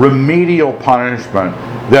remedial punishment,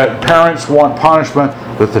 that parents want punishment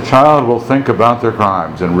that the child will think about their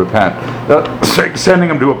crimes and repent. Sending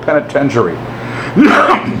them to a penitentiary.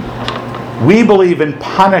 We believe in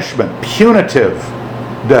punishment, punitive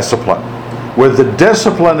discipline, where the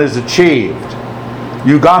discipline is achieved.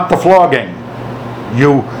 You got the flogging.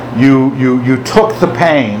 You took the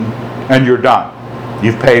pain and you're done.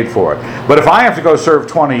 You've paid for it. But if I have to go serve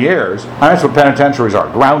 20 years, that's what penitentiaries are,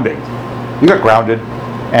 grounding. You get grounded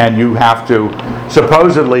and you have to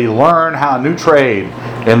supposedly learn how a new trade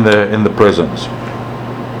in the prisons.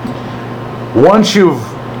 Once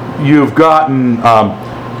you've gotten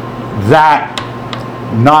that,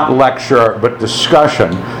 not lecture but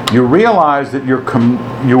discussion, you realize that you're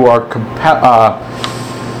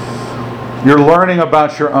learning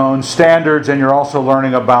about your own standards, and you're also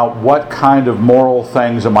learning about what kind of moral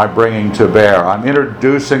things am I bringing to bear. I'm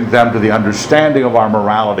introducing them to the understanding of our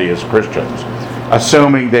morality as Christians,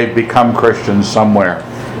 assuming they've become Christians somewhere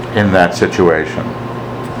in that situation.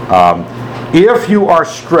 If you are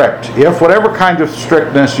strict, if whatever kind of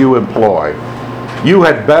strictness you employ, you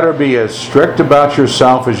had better be as strict about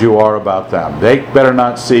yourself as you are about them. They better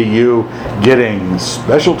not see you getting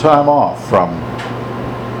special time off from,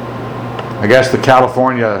 I guess the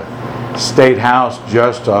California State House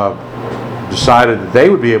just decided that they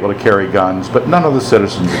would be able to carry guns, but none of the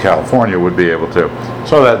citizens of California would be able to.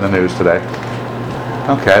 Saw that in the news today.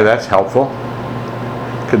 Okay, that's helpful.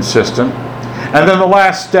 Consistent. And then the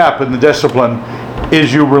last step in the discipline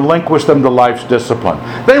is you relinquish them to life's discipline.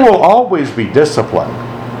 They will always be disciplined.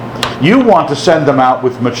 You want to send them out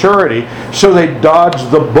with maturity so they dodge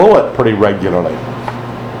the bullet pretty regularly.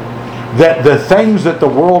 That the things that the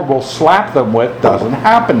world will slap them with doesn't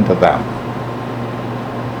happen to them.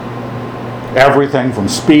 Everything from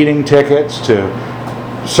speeding tickets to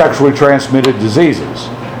sexually transmitted diseases.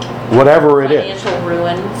 Whatever it is.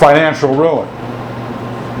 Financial ruin.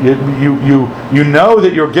 You know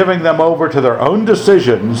that you're giving them over to their own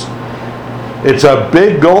decisions. It's a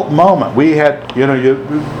big gulp moment. We had,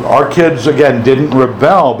 our kids, again, didn't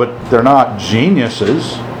rebel, but they're not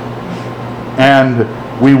geniuses. And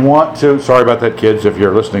we want to, sorry about that, kids, if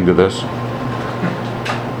you're listening to this.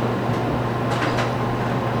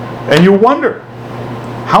 And you wonder,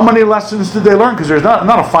 how many lessons did they learn? Because there's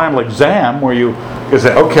not a final exam where you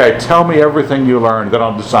say, okay, tell me everything you learned, then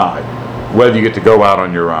I'll decide whether you get to go out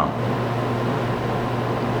on your own.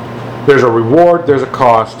 There's a reward, there's a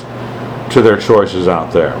cost to their choices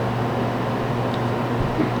out there.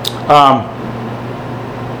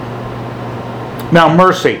 Now,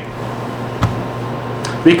 mercy.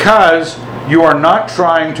 Because you are not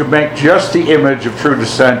trying to make just the image of true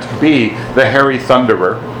descent be the hairy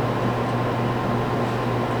thunderer,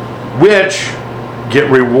 which get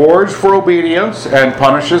rewards for obedience and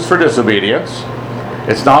punishes for disobedience.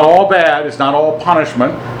 It's not all bad. It's not all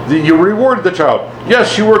punishment. You reward the child.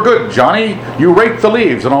 Yes, you were good, Johnny. You raked the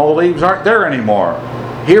leaves, and all the leaves aren't there anymore.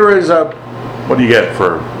 Here is what do you get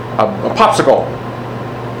for a popsicle?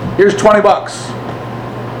 Here's $20.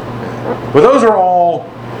 But those are all,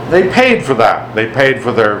 they paid for that. They paid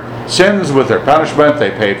for their sins with their punishment. They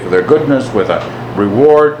paid for their goodness with a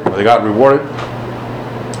reward. They got rewarded.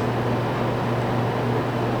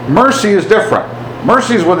 Mercy is different.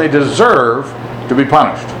 Mercy is when they deserve to be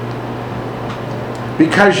punished.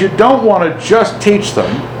 Because you don't want to just teach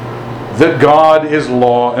them that God is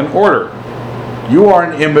law and order. You are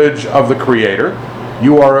an image of the Creator.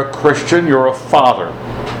 You are a Christian. You're a father.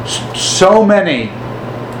 So many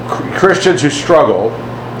Christians who struggle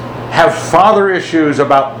have father issues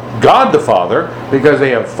about God the Father because they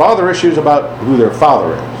have father issues about who their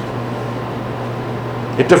father is.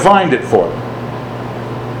 It defined it for them.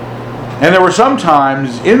 And there were some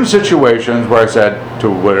times in situations where I said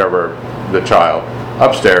to whatever, the child,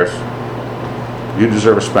 upstairs, you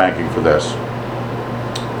deserve a spanking for this.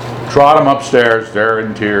 Trot him upstairs, they're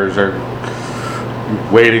in tears, they're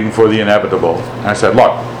waiting for the inevitable. And I said,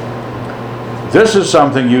 look, this is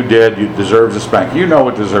something you did, you deserve a spanking. You know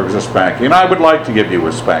it deserves a spanking, and I would like to give you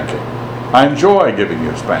a spanking. I enjoy giving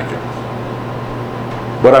you a spanking.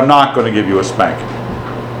 But I'm not going to give you a spanking.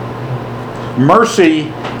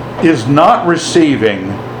 Mercy is not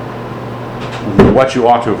receiving what you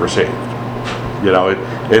ought to have received.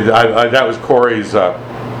 That was Corey's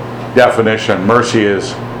definition. Mercy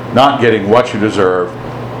is not getting what you deserve.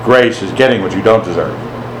 Grace is getting what you don't deserve.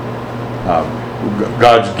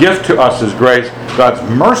 God's gift to us is grace. God's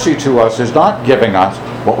mercy to us is not giving us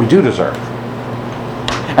what we do deserve.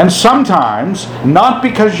 And sometimes, not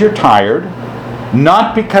because you're tired,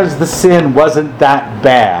 not because the sin wasn't that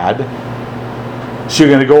bad, so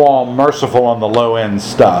you're going to go all merciful on the low-end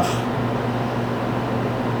stuff.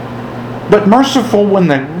 But merciful when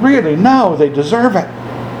they really know they deserve it.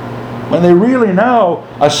 When they really know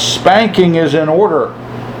a spanking is in order.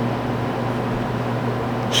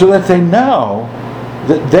 So that they know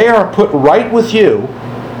that they are put right with you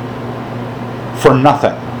for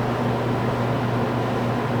nothing.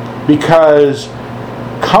 Because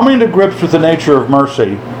coming to grips with the nature of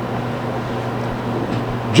mercy,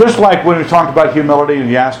 just like when we talked about humility and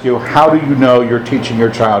you ask you, how do you know you're teaching your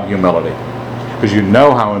child humility? Because you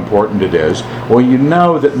know how important it is. Well, you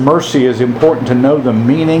know that mercy is important to know the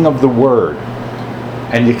meaning of the word.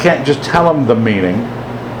 And you can't just tell them the meaning.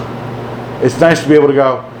 It's nice to be able to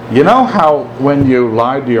go, you know how when you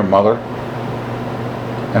lied to your mother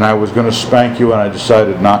and I was going to spank you and I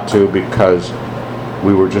decided not to because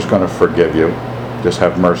we were just going to forgive you, just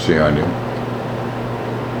have mercy on you.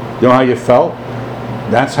 You know how you felt?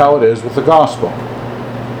 That's how it is with the gospel.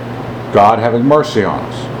 God having mercy on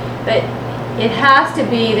us. But it has to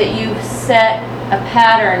be that you've set a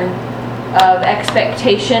pattern of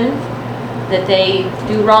expectation that they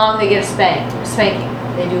do wrong, they get a spanking.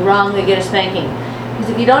 They do wrong, they get a spanking. Because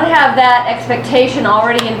if you don't have that expectation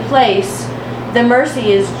already in place, the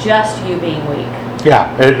mercy is just you being weak.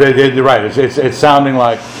 Yeah, you're right. It's sounding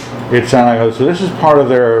like so this is part of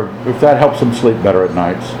their, if that helps them sleep better at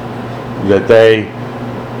nights, that they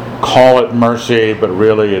call it mercy, but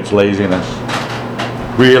really it's laziness.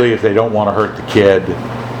 Really, if they don't want to hurt the kid.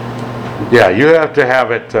 Yeah, you have to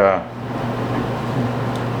have it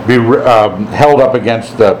be held up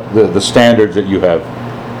against the standards that you have.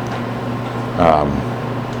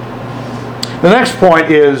 The next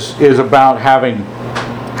point is about having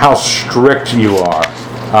how strict you are.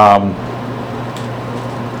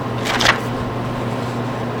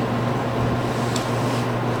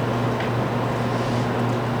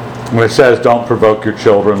 When it says, don't provoke your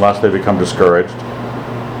children lest they become discouraged.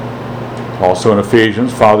 Also in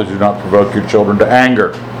Ephesians, fathers, do not provoke your children to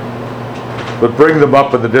anger, but bring them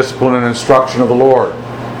up in the discipline and instruction of the Lord.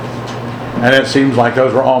 And it seems like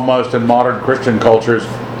those are almost, in modern Christian cultures,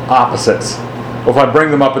 opposites. Well, if I bring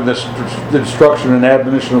them up in this instruction and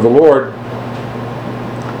admonition of the Lord,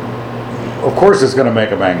 of course it's going to make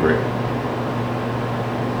them angry.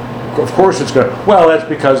 Of course it's going to. Well, that's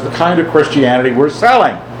because the kind of Christianity we're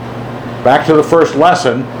selling. Back to the first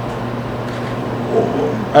lesson.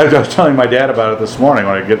 I was telling my dad about it this morning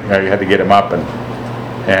when I had to get him up,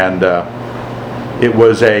 and it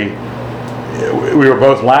was we were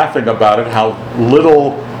both laughing about it, how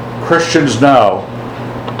little Christians know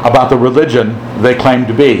about the religion they claim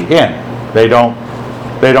to be in. They don't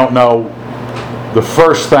know the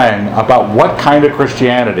first thing about what kind of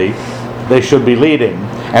Christianity they should be leading,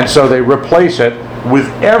 and so they replace it with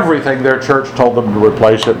everything their church told them to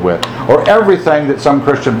replace it with, or everything that some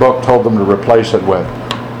Christian book told them to replace it with.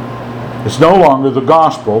 It's no longer the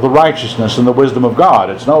gospel, the righteousness, and the wisdom of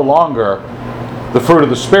God. It's no longer the fruit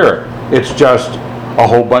of the Spirit. It's just a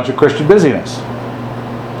whole bunch of Christian busyness.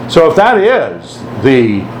 So if that is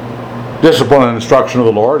the discipline and instruction of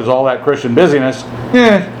the Lord, is all that Christian busyness,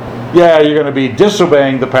 yeah, you're going to be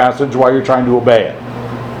disobeying the passage while you're trying to obey it.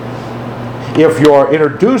 If you're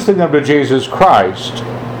introducing them to Jesus Christ,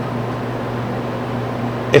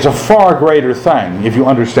 it's a far greater thing if you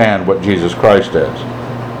understand what Jesus Christ is.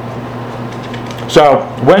 So,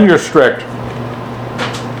 when you're strict,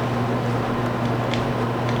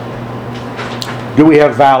 do we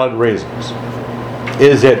have valid reasons?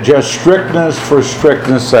 Is it just strictness for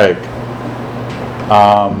strictness' sake?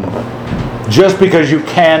 Just because you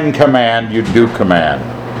can command, you do command.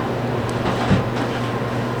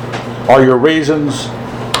 Are your reasons,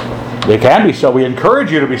 they can be so. We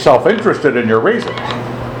encourage you to be self-interested in your reasons,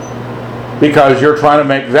 because you're trying to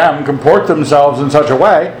make them comport themselves in such a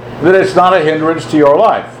way that it's not a hindrance to your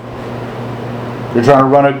life. You're trying to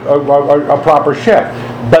run a proper ship.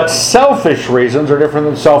 But selfish reasons are different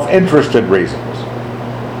than self-interested reasons.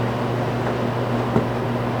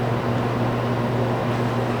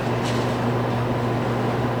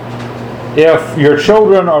 If your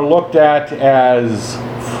children are looked at as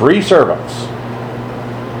free servants,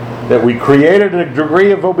 that we created a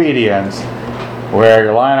degree of obedience where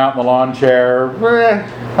you're lying out in the lawn chair,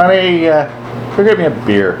 honey, go get me a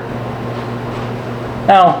beer.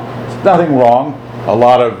 Now, there's nothing wrong. A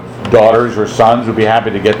lot of daughters or sons would be happy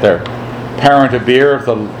to get their parent a beer if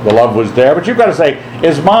the love was there. But you've got to say,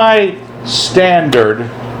 is my standard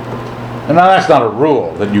And now that's not a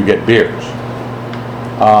rule that you get beers.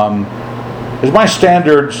 Is my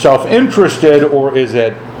standard self-interested, or is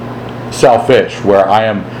it selfish, where I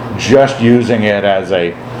am just using it as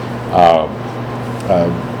an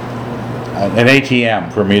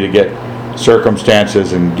ATM for me to get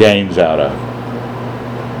circumstances and gains out of?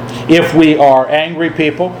 If we are angry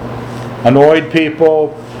people, annoyed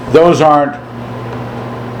people, those aren't,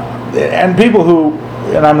 and people who,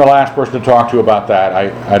 and I'm the last person to talk to about that,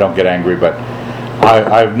 I don't get angry, but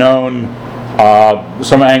I've known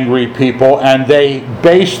some angry people, and they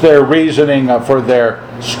base their reasoning for their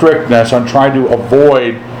strictness on trying to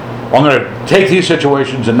avoid, I'm going to take these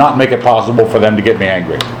situations and not make it possible for them to get me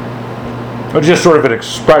angry. It's just sort of an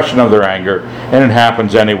expression of their anger, and it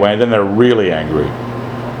happens anyway, and then they're really angry.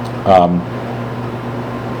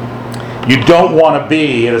 You don't want to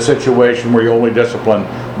be in a situation where you only discipline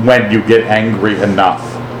when you get angry enough.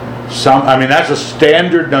 That's a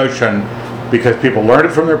standard notion, because people learned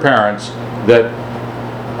it from their parents, that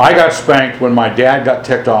I got spanked when my dad got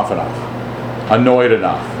ticked off enough, annoyed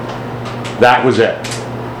enough. That was it.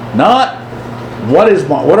 Not what are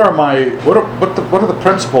the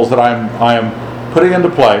principles that I am putting into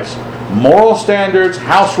place, moral standards,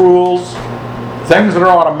 house rules, things that are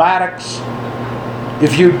automatics.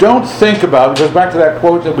 If you don't think about it, it goes back to that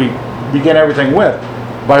quote that we begin everything with: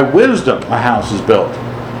 by wisdom a house is built,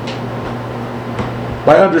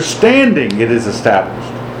 by understanding it is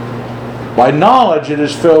established, by knowledge it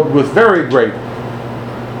is filled with very great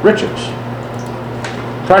riches,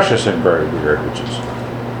 precious and very great riches.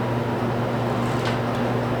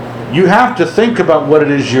 You have to think about what it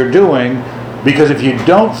is you're doing, because if you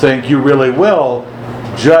don't think, you really will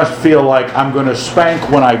just feel like I'm going to spank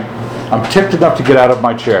when I'm ticked enough to get out of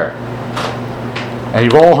my chair. And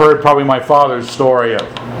you've all heard probably my father's story of,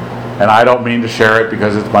 and I don't mean to share it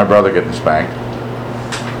because it's my brother getting spanked,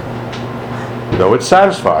 though it's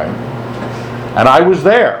satisfying. And I was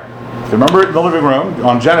there. If you remember it, in the living room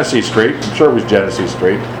on Genesee Street, I'm sure it was Genesee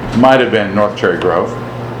Street, it might have been North Cherry Grove.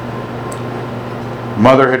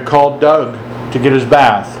 Mother had called Doug to get his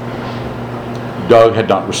bath. Doug had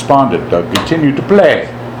not responded. Doug continued to play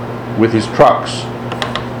with his trucks.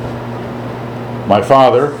 My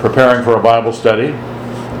father, preparing for a Bible study,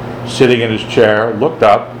 sitting in his chair, looked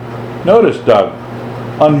up, noticed Doug,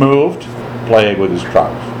 unmoved, playing with his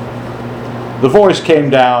trucks. The voice came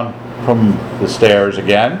down from the stairs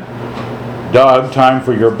again. Doug, time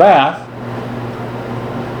for your bath.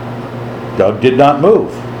 Doug did not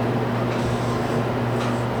move.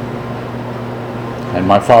 And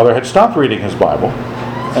my father had stopped reading his Bible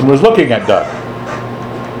and was looking at Doug.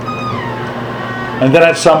 And then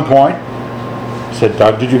at some point, he said,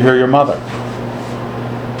 "Doug, did you hear your mother?"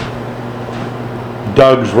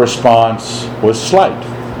 Doug's response was slight.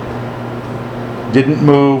 Didn't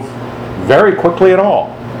move very quickly at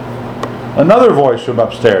all. Another voice from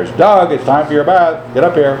upstairs, "Doug, it's time for your bath. Get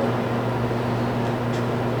up here."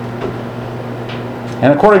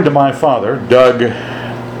 And according to my father, Doug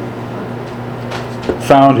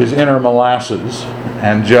found his inner molasses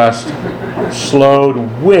and just slowed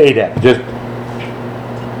way down.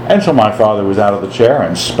 And so my father was out of the chair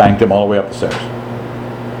and spanked him all the way up the stairs.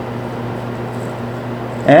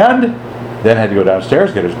 And then had to go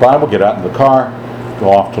downstairs, get his Bible, get out in the car, go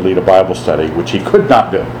off to lead a Bible study, which he could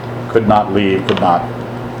not do. Could not lead, could not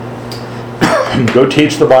go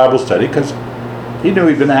teach the Bible study, because he knew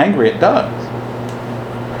he'd been angry at Doug.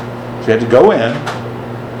 So he had to go in,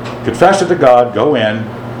 confess it to God, go in,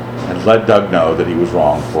 and let Doug know that he was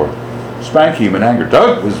wrong for spanking him in anger.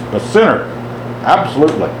 Doug was a sinner.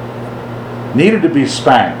 Absolutely. Needed to be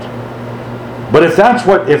spanked. But if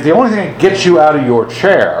the only thing that gets you out of your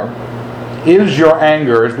chair is your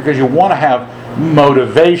anger, is because you want to have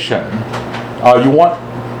motivation,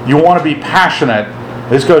 you want to be passionate.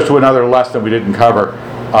 This goes to another lesson we didn't cover,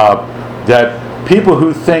 that people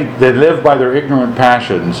who think they live by their ignorant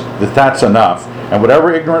passions, that's enough. And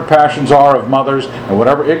whatever ignorant passions are of mothers, and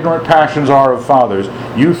whatever ignorant passions are of fathers,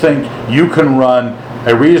 you think you can run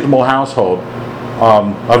a reasonable household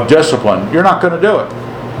of discipline. You're not going to do it.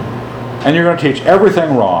 And you're going to teach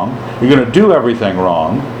everything wrong. You're going to do everything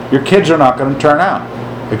wrong. Your kids are not going to turn out,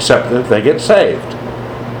 except if they get saved.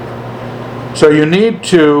 So you need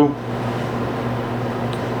to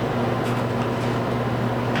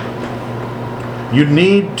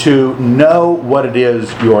know what it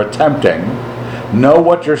is you're attempting, know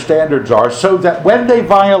what your standards are, so that when they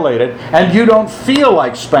violate it and you don't feel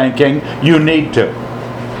like spanking, you need to.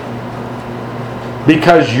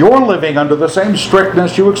 Because you're living under the same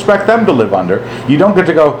strictness you expect them to live under. You don't get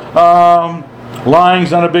to go,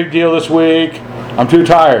 lying's not a big deal this week, I'm too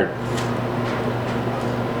tired.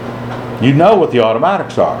 You know what the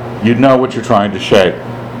automatics are. You know what you're trying to shape.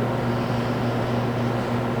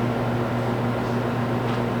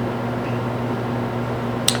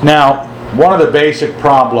 Now, one of the basic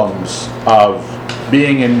problems of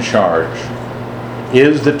being in charge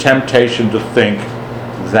is the temptation to think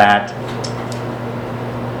that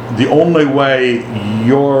the only way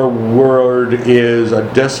your word is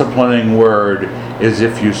a disciplining word is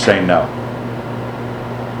if you say no.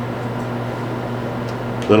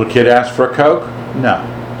 Little kid asks for a Coke? No.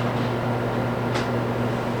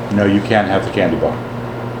 No, you can't have the candy bar.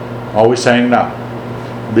 Always saying no.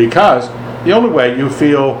 Because the only way you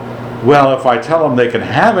feel, well, if I tell them they can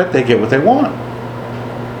have it, they get what they want.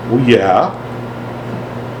 Well, yeah.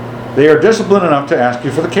 They are disciplined enough to ask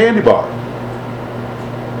you for the candy bar.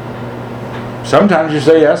 Sometimes you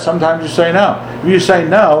say yes, sometimes you say no. If you say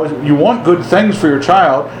no, you want good things for your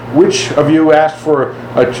child. Which of you asked for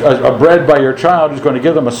a bread by your child who's going to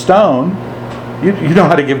give them a stone? You know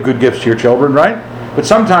how to give good gifts to your children, right? But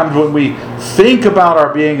sometimes when we think about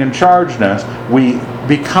our being in chargeness, we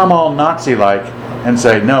become all Nazi-like and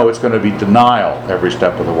say, no, it's going to be denial every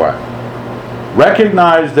step of the way.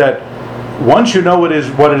 Recognize that once you know what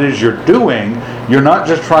it is you're doing, you're not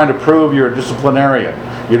just trying to prove you're a disciplinarian.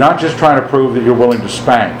 You're not just trying to prove that you're willing to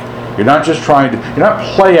spank. You're not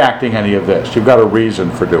play acting any of this. You've got a reason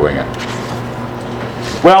for doing it.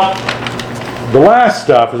 Well, the last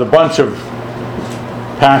stuff is a bunch of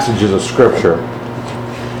passages of Scripture.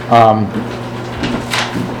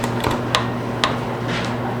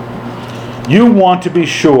 You want to be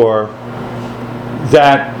sure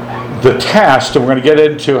that the test, and we're going to get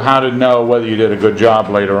into how to know whether you did a good job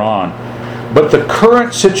later on, but the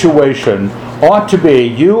current situation ought to be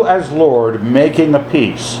you as Lord making a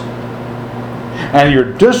peace. And your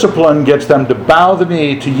discipline gets them to bow the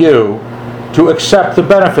knee to you to accept the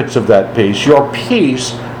benefits of that peace. Your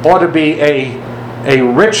peace ought to be a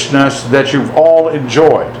richness that you've all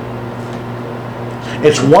enjoyed.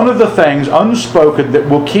 It's one of the things unspoken that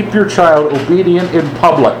will keep your child obedient in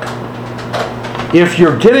public. If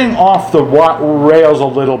you're getting off the rails a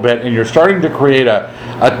little bit and you're starting to create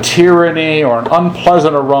a tyranny or an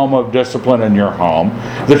unpleasant aroma of discipline in your home,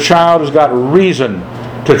 the child has got reason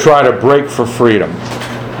to try to break for freedom.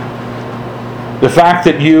 The fact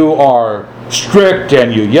that you are strict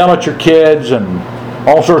and you yell at your kids and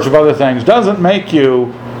all sorts of other things doesn't make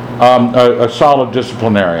you a solid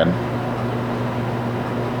disciplinarian.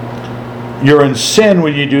 You're in sin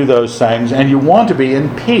when you do those things, and you want to be in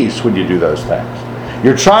peace when you do those things.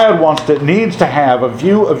 Your child needs to have a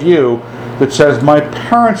view of you that says, my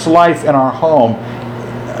parents' life in our home,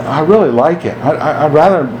 I really like it. I'd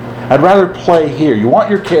rather play here. You want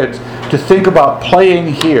your kids to think about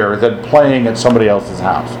playing here than playing at somebody else's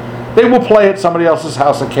house. They will play at somebody else's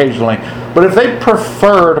house occasionally, but if they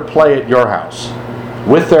prefer to play at your house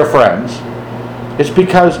with their friends, it's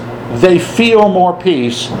because they feel more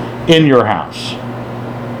peace in your house.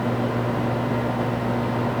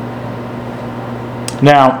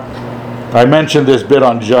 Now, I mentioned this bit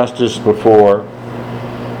on justice before.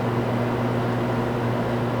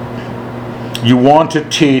 You want to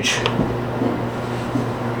teach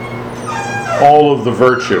all of the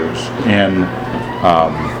virtues in,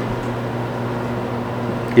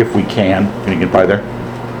 if we can you get by there?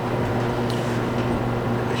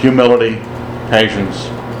 Humility, patience,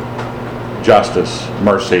 justice,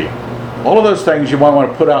 mercy. All of those things you might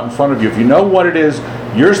want to put out in front of you. If you know what it is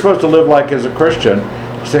you're supposed to live like as a Christian,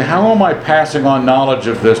 say, how am I passing on knowledge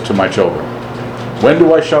of this to my children? When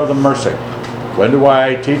do I show them mercy? When do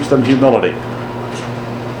I teach them humility?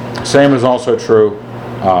 Same is also true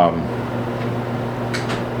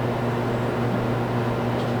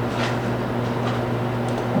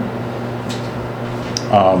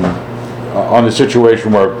on the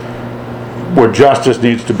situation where justice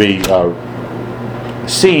needs to be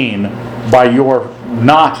seen by your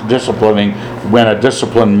not disciplining when a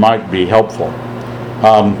discipline might be helpful.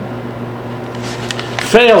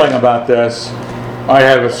 Failing about this, I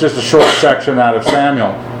have just a short section out of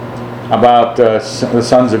Samuel about the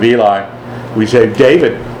sons of Eli. We say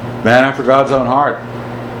David, man after God's own heart.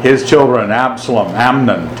 His children, Absalom,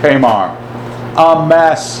 Amnon, Tamar, a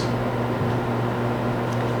mess.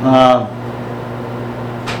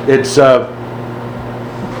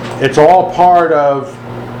 It's all part of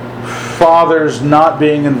fathers not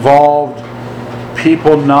being involved,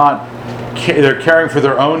 people they're caring for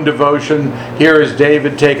their own devotion. Here is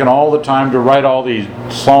David taking all the time to write all these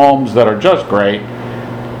psalms that are just great.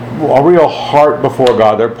 A real heart before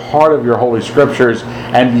God. They're part of your Holy Scriptures,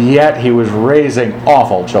 and yet he was raising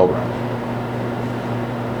awful children.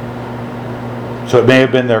 So it may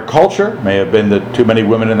have been their culture, may have been the too many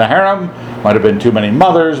women in the harem, might have been too many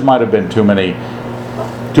mothers, might have been too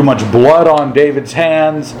much blood on David's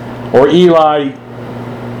hands, or Eli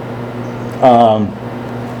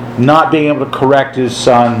not being able to correct his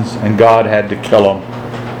sons and God had to kill them.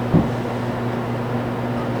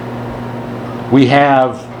 We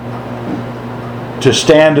have to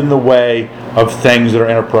stand in the way of things that are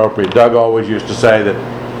inappropriate. Doug always used to say that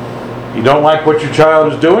you don't like what your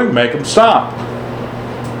child is doing, make them stop.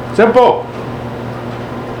 Simple.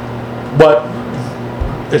 But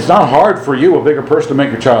it's not hard for you, a bigger person, to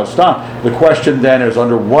make your child stop. The question then is,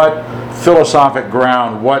 under what philosophic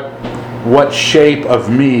ground, what shape of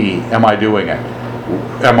me am I doing it?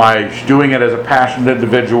 Am I doing it as a passionate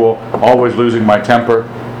individual, always losing my temper?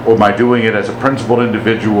 Or am I doing it as a principled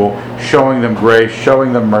individual, showing them grace,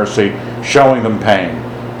 showing them mercy, showing them pain,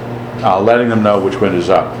 letting them know which wind is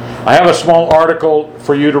up? I have a small article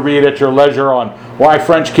for you to read at your leisure on why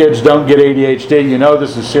French kids don't get ADHD. You know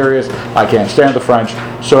this is serious. I can't stand the French.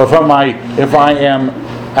 So if I am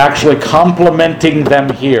actually complimenting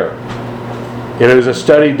them here, it is a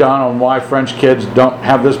study done on why French kids don't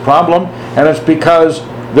have this problem, and it's because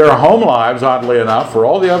their home lives, oddly enough, for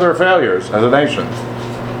all the other failures as a nation,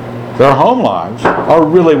 their home lives are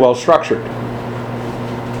really well structured.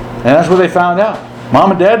 And that's what they found out.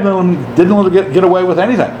 Mom and Dad didn't let them get away with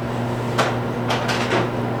anything.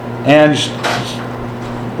 And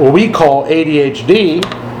what we call ADHD,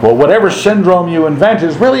 well, whatever syndrome you invent,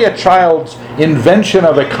 is really a child's invention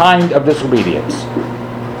of a kind of disobedience.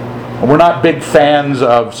 And we're not big fans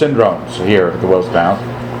of syndromes here at the Willstown.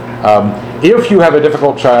 If you have a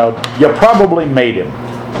difficult child, you probably made him.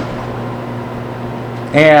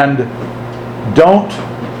 And don't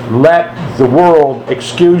let the world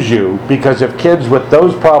excuse you, because if kids with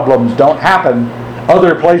those problems don't happen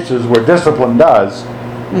other places where discipline does,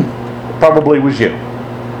 it probably was you.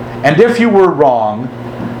 And if you were wrong,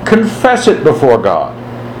 confess it before God.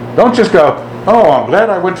 Don't just go, oh, I'm glad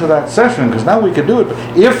I went to that session because now we can do it. But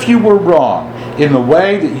if you were wrong in the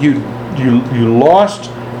way that you lost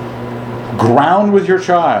ground with your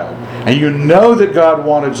child, and you know that God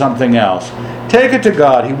wanted something else, take it to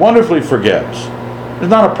God. He wonderfully forgives. There's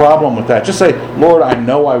not a problem with that. Just say, Lord, I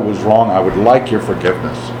know I was wrong. I would like your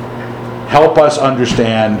forgiveness. Help us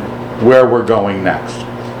understand where we're going next.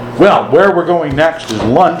 Well, where we're going next is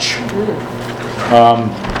lunch.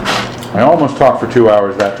 I almost talked for 2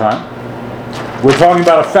 hours that time. We're talking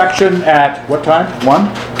about affection at what time?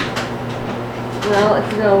 1? Well,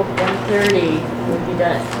 if you go 1:30, we'll be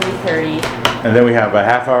done at 3:30. And then we have a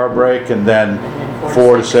half-hour break, and then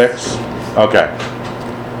 4 to 6. Okay.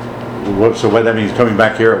 So what that means, coming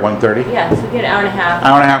back here at 1:30? Yeah, so we get an hour and a half.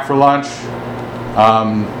 Hour and a half for lunch.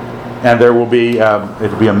 And there will be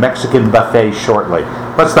it'll be a Mexican buffet shortly.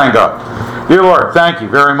 Let's thank God. Dear Lord, thank you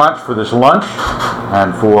very much for this lunch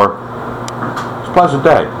and for this pleasant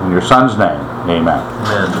day. In your Son's name, amen.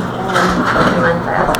 And